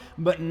garlic,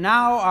 but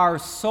now our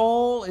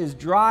soul is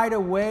dried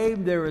away.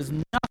 There is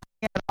nothing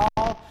at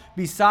all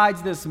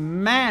besides this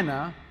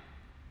manna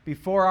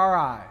before our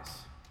eyes.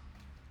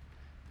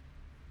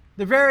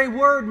 The very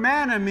word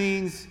manna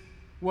means,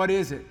 what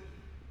is it?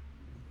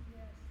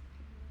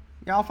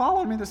 Y'all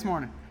followed me this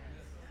morning.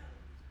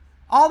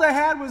 All they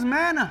had was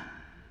manna.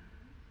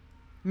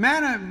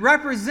 Manna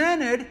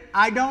represented,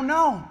 I don't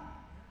know.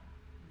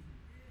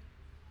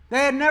 They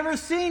had never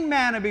seen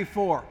manna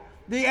before.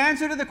 The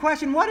answer to the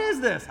question, what is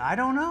this? I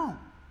don't know.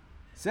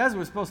 It says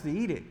we're supposed to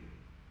eat it.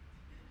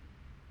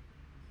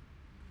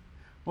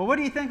 Well, what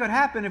do you think would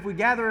happen if we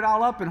gather it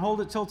all up and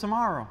hold it till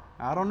tomorrow?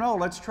 I don't know.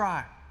 Let's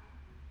try.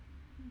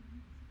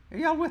 Are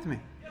y'all with me?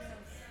 Yes.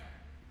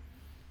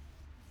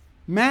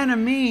 Manna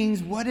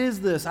means, what is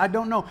this? I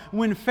don't know.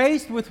 When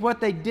faced with what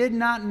they did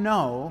not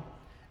know,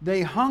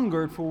 they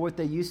hungered for what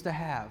they used to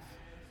have.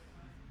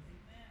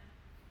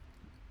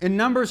 In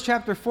Numbers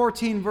chapter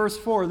 14, verse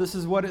 4, this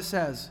is what it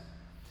says.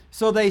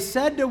 So they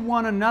said to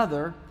one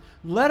another,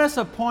 let us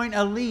appoint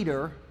a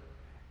leader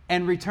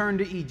and return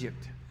to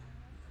Egypt.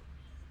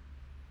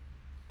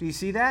 Do you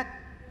see that?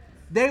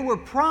 They were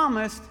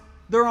promised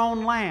their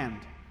own land.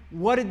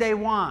 What did they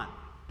want?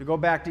 To go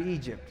back to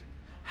Egypt.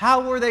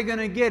 How were they going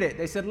to get it?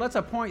 They said, let's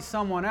appoint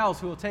someone else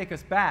who will take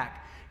us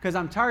back, because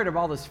I'm tired of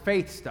all this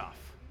faith stuff.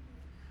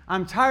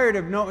 I'm tired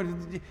of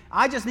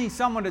I just need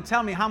someone to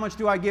tell me how much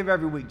do I give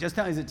every week. Just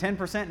tell me, is it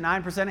 10%,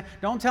 9%?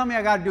 Don't tell me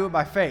I got to do it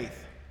by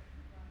faith.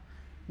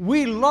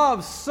 We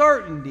love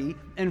certainty,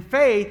 and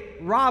faith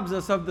robs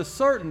us of the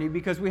certainty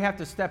because we have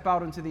to step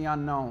out into the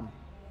unknown.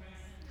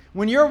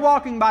 When you're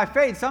walking by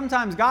faith,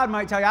 sometimes God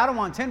might tell you, I don't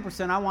want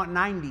 10%, I want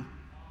 90%.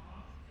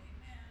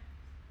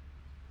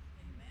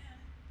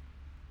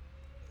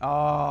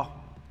 Oh,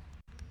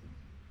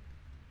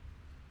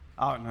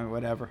 no,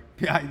 whatever.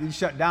 Yeah, you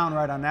shut down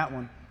right on that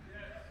one.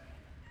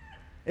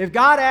 If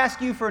God asks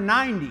you for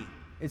 90,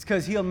 it's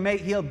because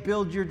He'll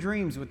build your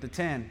dreams with the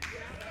 10.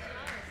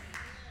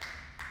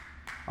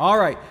 All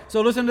right,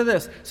 so listen to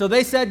this. So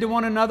they said to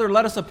one another,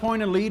 let us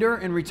appoint a leader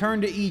and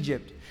return to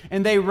Egypt.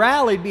 And they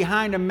rallied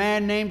behind a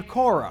man named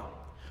Korah.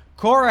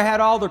 Korah had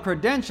all the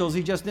credentials,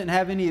 he just didn't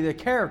have any of the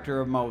character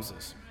of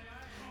Moses.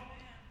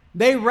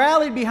 They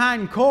rallied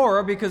behind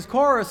Korah because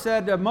Korah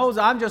said to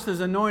Moses, I'm just as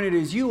anointed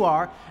as you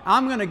are.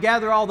 I'm going to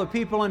gather all the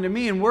people unto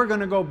me, and we're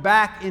going to go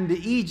back into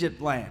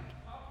Egypt land.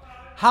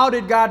 How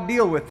did God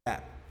deal with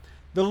that?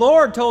 The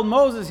Lord told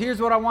Moses,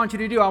 here's what I want you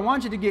to do. I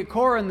want you to get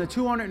Korah and the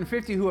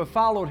 250 who have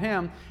followed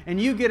him, and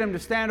you get them to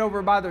stand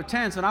over by their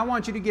tents, and I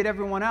want you to get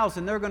everyone else,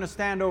 and they're going to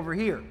stand over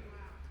here.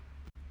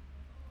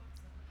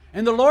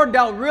 And the Lord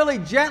dealt really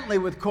gently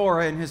with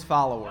Korah and his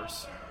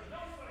followers.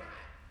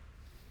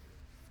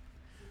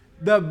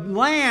 The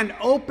land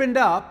opened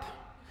up,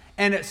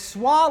 and it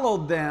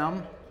swallowed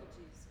them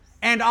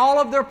and all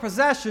of their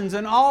possessions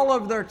and all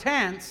of their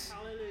tents.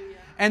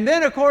 And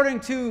then, according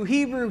to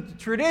Hebrew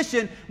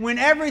tradition, when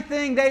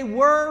everything they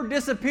were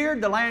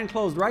disappeared, the land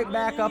closed right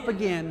back up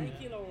again.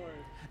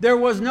 There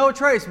was no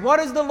trace. What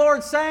is the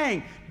Lord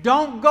saying?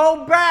 Don't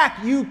go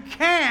back. You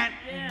can't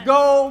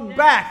go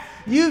back.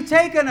 You've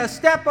taken a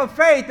step of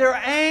faith. There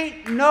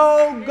ain't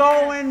no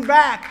going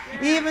back.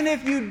 Even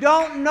if you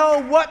don't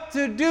know what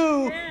to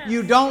do,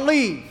 you don't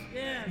leave.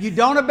 You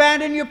don't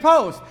abandon your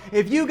post.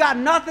 If you got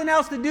nothing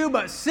else to do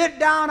but sit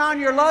down on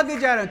your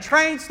luggage at a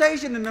train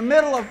station in the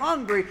middle of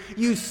Hungary,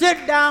 you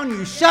sit down,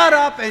 you shut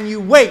up, and you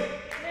wait.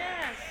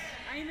 Yes.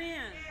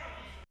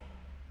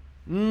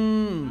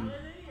 Amen.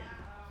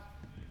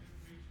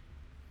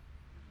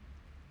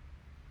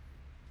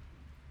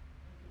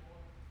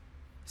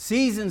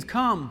 Seasons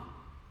come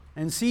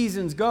and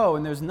seasons go,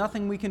 and there's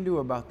nothing we can do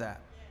about that.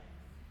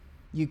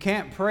 You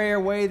can't pray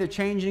away the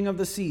changing of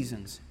the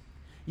seasons.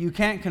 You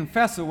can't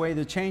confess away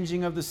the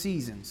changing of the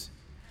seasons.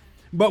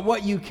 But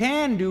what you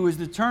can do is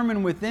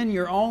determine within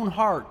your own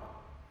heart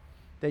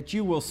that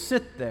you will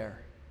sit there.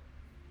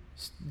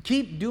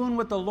 Keep doing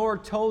what the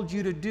Lord told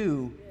you to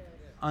do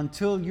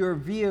until your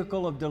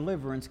vehicle of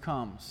deliverance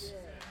comes.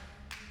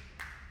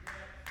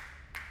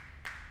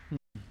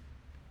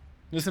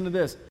 Listen to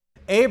this.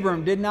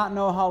 Abram did not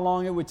know how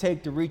long it would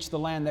take to reach the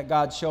land that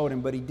God showed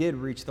him, but he did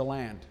reach the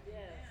land.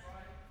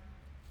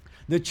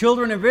 The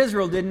children of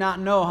Israel did not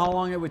know how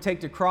long it would take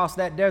to cross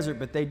that desert,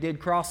 but they did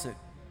cross it.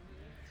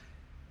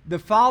 The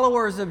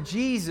followers of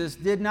Jesus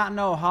did not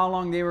know how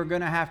long they were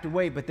going to have to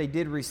wait, but they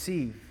did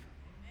receive.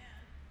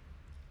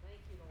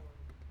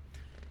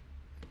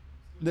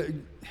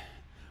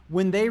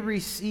 When they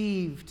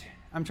received,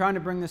 I'm trying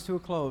to bring this to a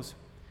close.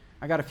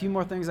 I got a few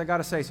more things I got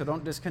to say, so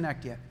don't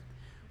disconnect yet.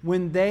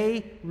 When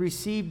they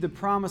received the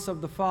promise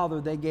of the Father,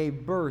 they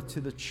gave birth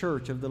to the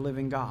church of the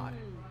living God.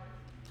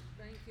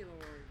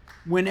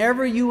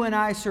 Whenever you and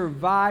I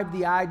survive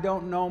the I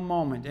don't know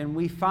moment and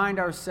we find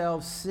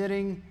ourselves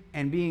sitting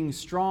and being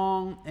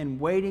strong and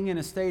waiting in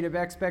a state of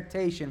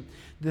expectation,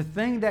 the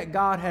thing that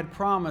God had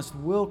promised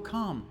will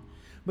come.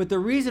 But the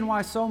reason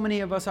why so many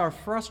of us are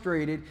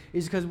frustrated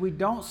is because we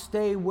don't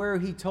stay where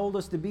He told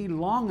us to be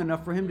long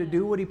enough for Him to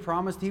do what He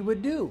promised He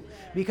would do.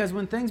 Because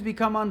when things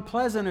become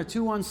unpleasant or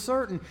too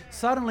uncertain,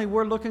 suddenly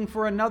we're looking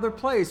for another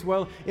place.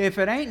 Well, if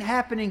it ain't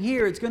happening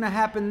here, it's going to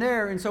happen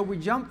there. And so we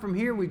jump from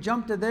here, we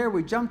jump to there,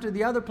 we jump to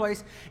the other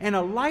place, and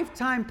a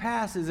lifetime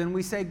passes and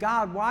we say,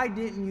 God, why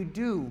didn't you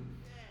do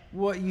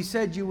what you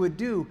said you would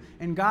do?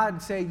 And God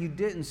would say, you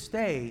didn't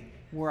stay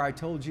where I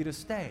told you to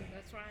stay.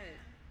 That's right.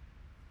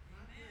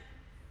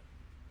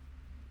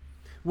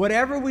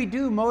 Whatever we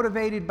do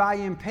motivated by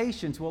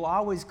impatience will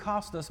always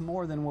cost us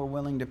more than we're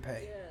willing to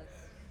pay.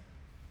 Yes.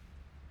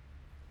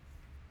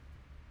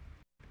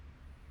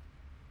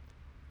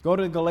 Go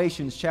to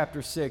Galatians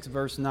chapter 6,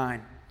 verse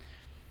 9.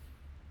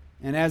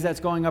 And as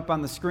that's going up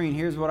on the screen,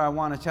 here's what I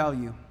want to tell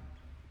you.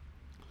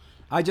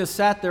 I just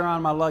sat there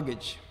on my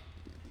luggage.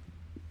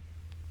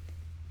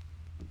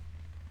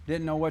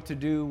 Didn't know what to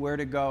do, where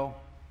to go.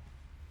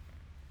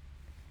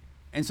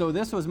 And so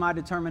this was my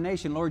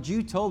determination. Lord,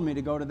 you told me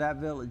to go to that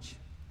village.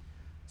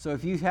 So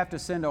if you have to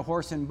send a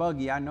horse and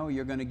buggy, I know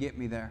you're going to get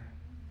me there.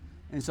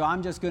 And so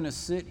I'm just going to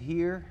sit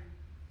here.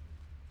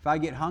 If I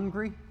get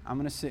hungry, I'm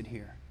going to sit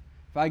here.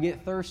 If I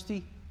get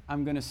thirsty,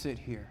 I'm going to sit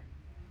here.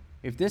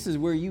 If this is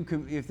where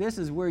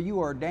you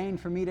ordained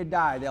for me to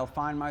die, they'll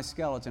find my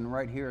skeleton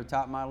right here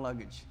atop my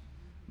luggage.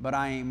 But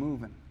I ain't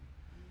moving.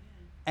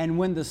 And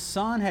when the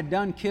sun had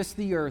done kissed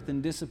the earth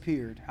and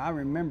disappeared, I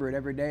remember it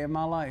every day of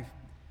my life.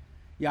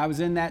 Yeah, I was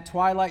in that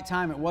twilight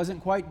time. It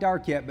wasn't quite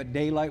dark yet, but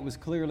daylight was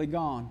clearly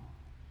gone.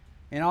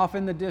 And off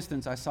in the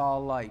distance, I saw a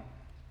light.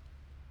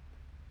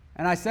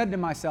 And I said to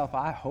myself,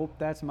 I hope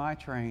that's my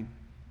train.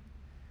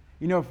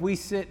 You know, if we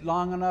sit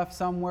long enough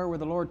somewhere where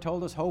the Lord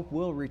told us, hope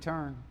will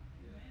return.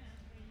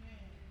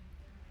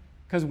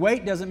 Because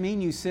wait doesn't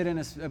mean you sit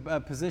in a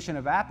position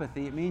of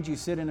apathy. It means you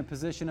sit in a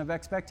position of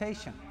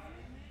expectation.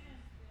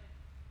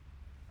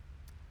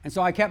 And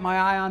so I kept my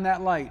eye on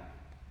that light.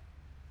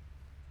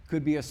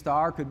 Could be a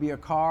star, could be a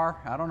car.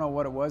 I don't know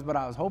what it was, but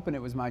I was hoping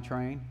it was my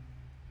train.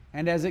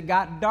 And as it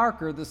got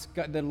darker,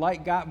 the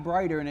light got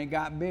brighter and it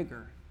got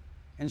bigger.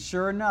 And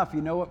sure enough,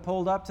 you know what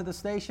pulled up to the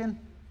station?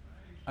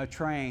 A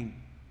train.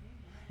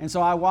 And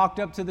so I walked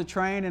up to the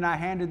train and I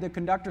handed the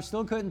conductor,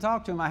 still couldn't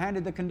talk to him, I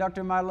handed the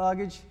conductor my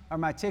luggage, or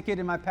my ticket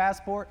and my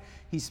passport.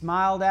 He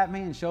smiled at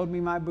me and showed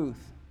me my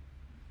booth.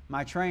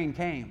 My train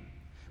came.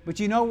 But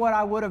you know what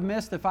I would have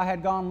missed if I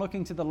had gone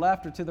looking to the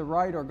left or to the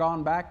right or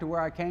gone back to where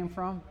I came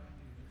from?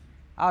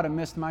 I would have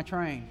missed my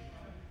train.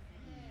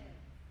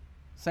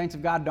 Saints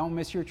of God, don't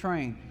miss your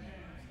train.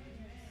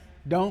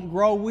 Don't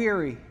grow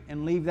weary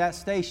and leave that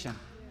station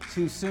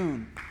too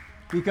soon.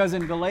 Because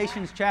in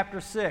Galatians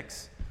chapter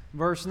 6,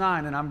 verse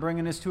 9, and I'm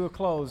bringing this to a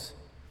close,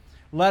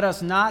 let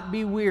us not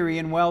be weary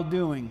in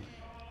well-doing,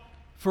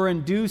 for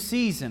in due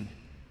season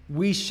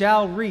we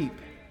shall reap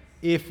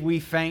if we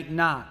faint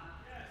not.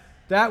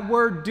 That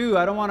word do,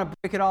 I don't want to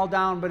break it all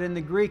down, but in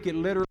the Greek it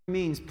literally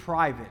means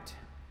private,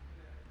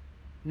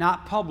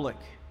 not public.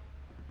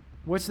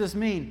 What's this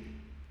mean?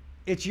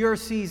 It's your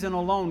season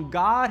alone.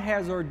 God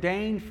has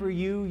ordained for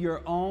you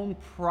your own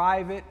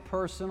private,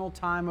 personal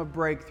time of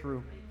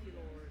breakthrough.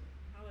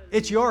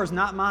 It's yours,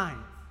 not mine.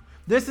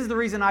 This is the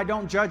reason I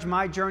don't judge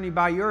my journey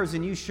by yours,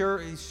 and you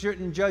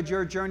shouldn't judge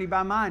your journey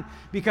by mine,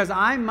 because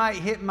I might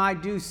hit my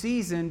due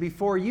season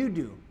before you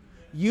do.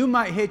 You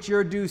might hit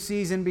your due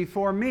season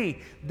before me.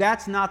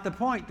 That's not the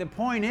point. The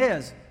point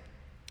is,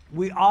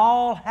 we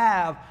all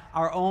have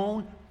our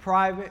own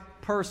private,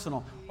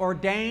 personal,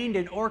 ordained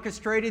and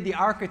orchestrated, the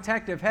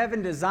architect of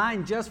heaven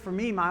designed just for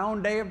me, my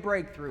own day of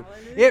breakthrough.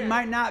 Hallelujah. It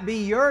might not be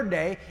your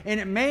day, and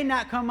it may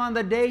not come on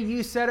the day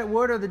you said it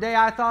would or the day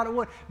I thought it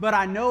would, but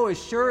I know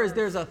as sure as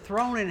there's a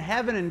throne in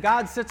heaven and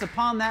God sits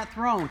upon that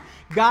throne,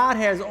 God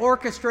has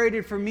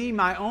orchestrated for me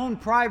my own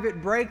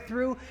private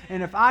breakthrough,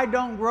 and if I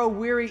don't grow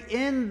weary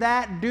in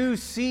that due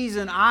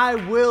season, I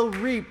will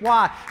reap.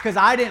 Why? Because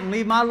I didn't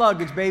leave my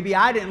luggage, baby.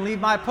 I didn't leave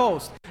my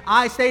post.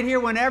 I stayed here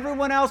when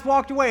everyone else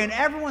walked away, and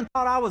everyone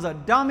thought I was a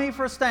dummy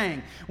for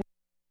staying.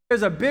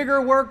 There's a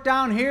bigger work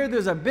down here.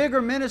 There's a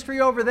bigger ministry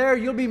over there.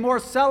 You'll be more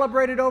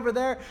celebrated over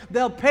there.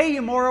 They'll pay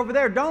you more over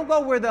there. Don't go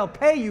where they'll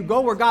pay you.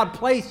 Go where God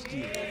placed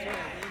you.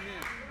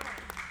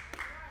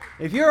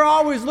 If you're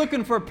always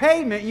looking for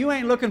payment, you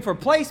ain't looking for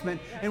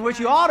placement. And what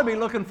you ought to be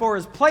looking for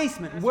is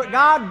placement.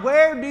 God,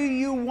 where do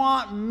you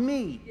want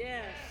me?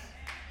 Yes.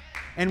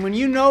 And when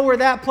you know where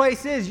that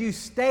place is, you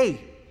stay.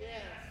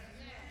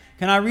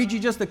 Can I read you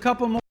just a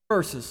couple more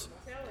verses?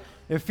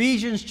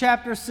 Ephesians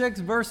chapter 6,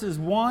 verses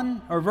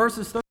 1 or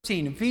verses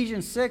 13.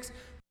 Ephesians 6,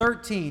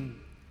 13.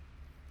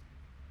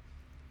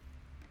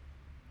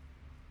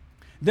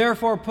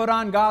 Therefore, put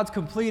on God's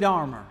complete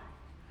armor,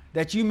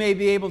 that you may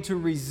be able to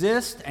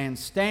resist and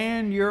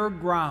stand your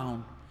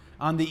ground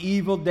on the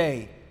evil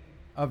day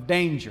of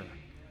danger.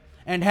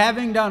 And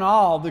having done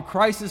all the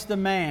crisis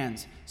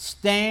demands,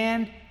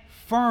 stand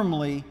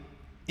firmly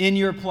in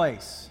your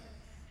place.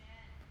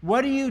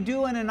 What do you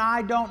do in an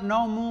I don't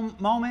know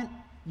moment?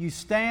 You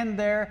stand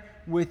there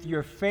with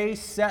your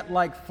face set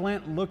like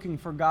flint, looking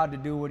for God to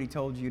do what He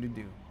told you to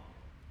do.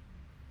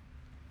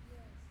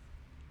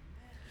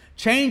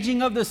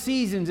 Changing of the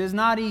seasons is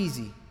not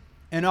easy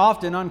and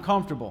often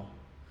uncomfortable,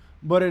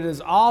 but it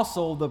is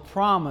also the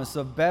promise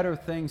of better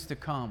things to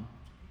come.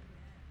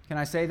 Can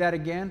I say that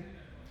again?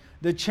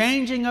 The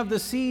changing of the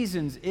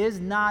seasons is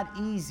not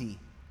easy,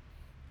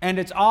 and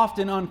it's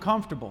often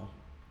uncomfortable,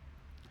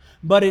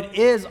 but it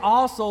is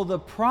also the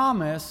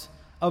promise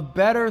of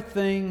better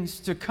things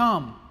to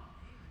come.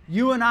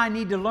 You and I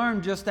need to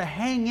learn just to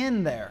hang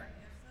in there.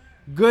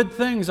 Good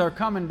things are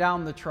coming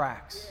down the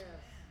tracks.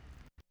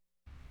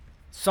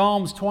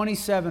 Psalms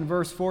 27,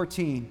 verse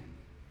 14.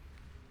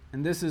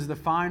 And this is the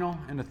final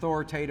and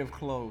authoritative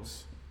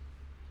close.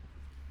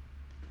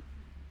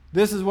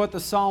 This is what the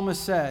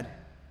psalmist said.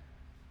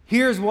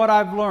 Here's what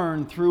I've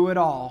learned through it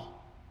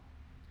all.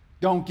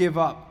 Don't give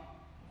up.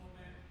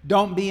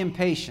 Don't be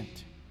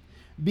impatient.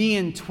 Be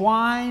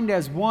entwined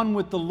as one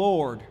with the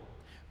Lord.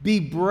 Be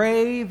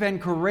brave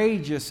and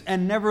courageous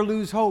and never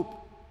lose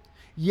hope.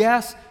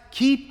 Yes,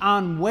 keep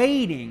on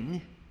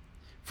waiting,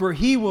 for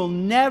He will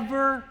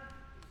never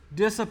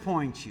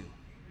disappoint you.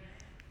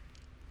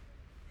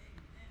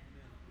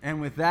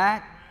 And with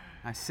that,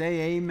 I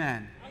say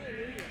amen.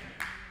 Hallelujah.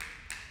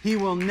 He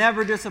will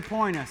never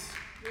disappoint us.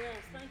 Yes,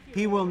 thank you.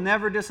 He will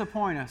never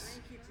disappoint us.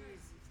 Thank you,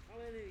 Jesus.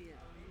 Hallelujah.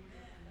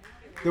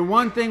 The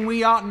one thing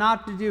we ought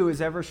not to do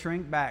is ever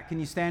shrink back. Can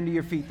you stand to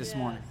your feet this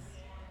morning?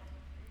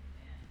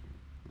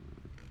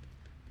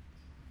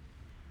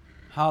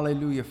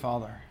 Hallelujah,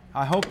 Father.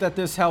 I hope that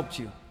this helped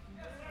you.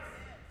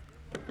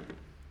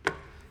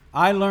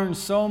 I learned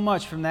so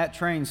much from that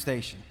train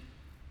station.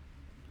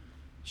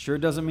 Sure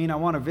doesn't mean I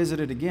want to visit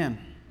it again.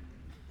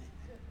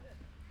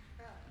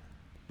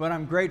 But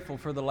I'm grateful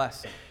for the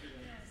lesson.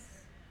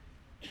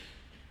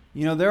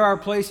 You know, there are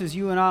places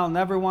you and I will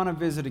never want to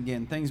visit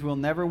again, things we'll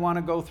never want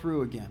to go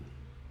through again.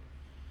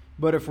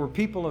 But if we're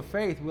people of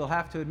faith, we'll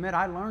have to admit,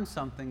 I learned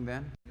something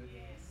then.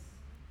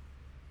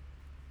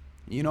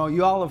 You know,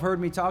 you all have heard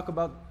me talk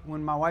about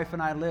when my wife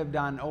and I lived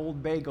on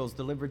old bagels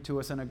delivered to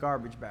us in a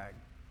garbage bag.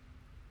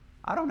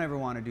 I don't ever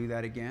want to do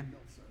that again.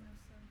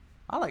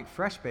 I like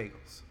fresh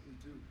bagels.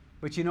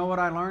 But you know what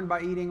I learned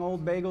by eating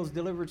old bagels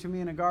delivered to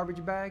me in a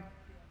garbage bag?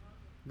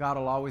 God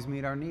will always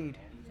meet our need.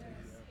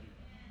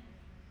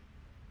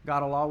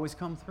 God will always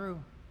come through.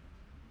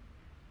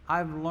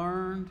 I've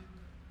learned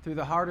through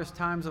the hardest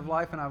times of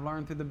life, and I've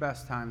learned through the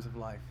best times of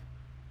life.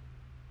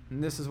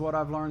 And this is what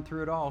I've learned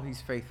through it all.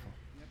 He's faithful.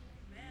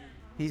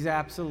 He's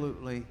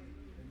absolutely,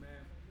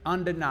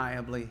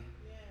 undeniably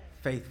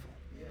faithful.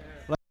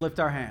 Let's lift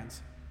our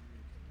hands.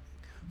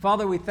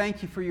 Father, we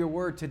thank you for your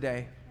word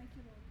today.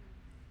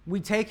 We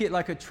take it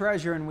like a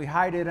treasure and we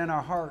hide it in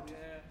our heart.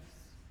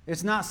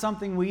 It's not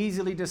something we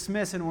easily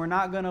dismiss, and we're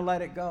not going to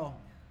let it go.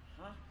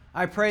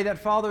 I pray that,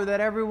 Father,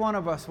 that every one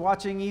of us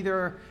watching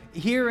either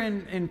here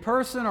in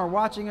person or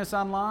watching us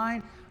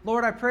online,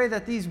 Lord, I pray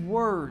that these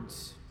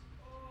words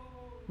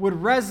would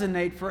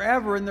resonate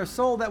forever in their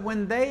soul, that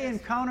when they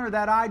encounter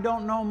that I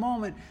don't know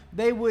moment,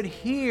 they would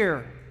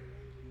hear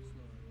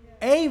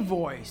a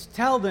voice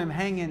tell them,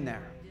 hang in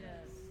there.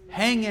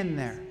 Hang in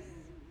there.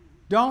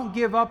 Don't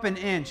give up an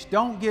inch.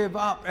 Don't give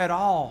up at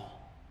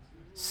all.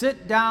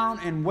 Sit down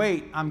and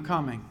wait, I'm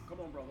coming.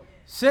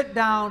 Sit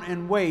down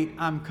and wait,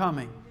 I'm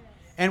coming.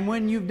 And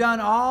when you've done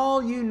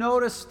all you know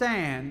to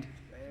stand,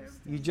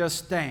 you just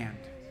stand.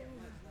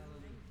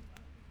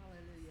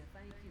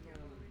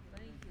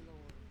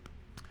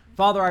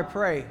 Father, I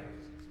pray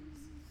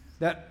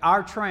that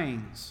our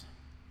trains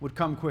would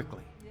come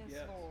quickly.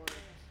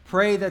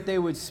 Pray that they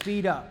would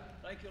speed up.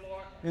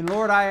 And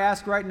Lord, I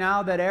ask right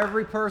now that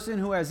every person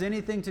who has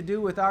anything to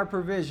do with our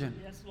provision,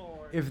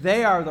 if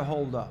they are the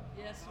holdup,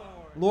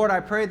 Lord, I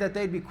pray that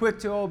they'd be quick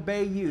to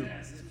obey you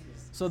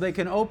so they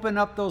can open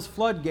up those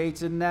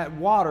floodgates and that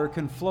water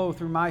can flow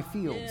through my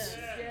fields.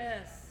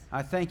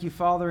 I thank you,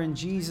 Father, in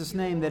Jesus'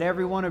 name, that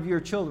every one of your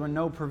children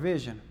know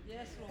provision.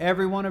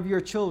 Every one of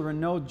your children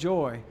know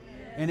joy.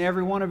 And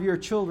every one of your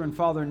children,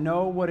 Father,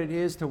 know what it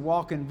is to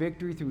walk in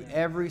victory through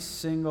every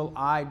single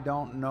I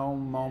don't know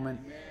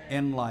moment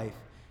in life.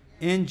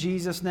 In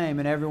Jesus' name.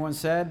 And everyone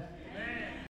said,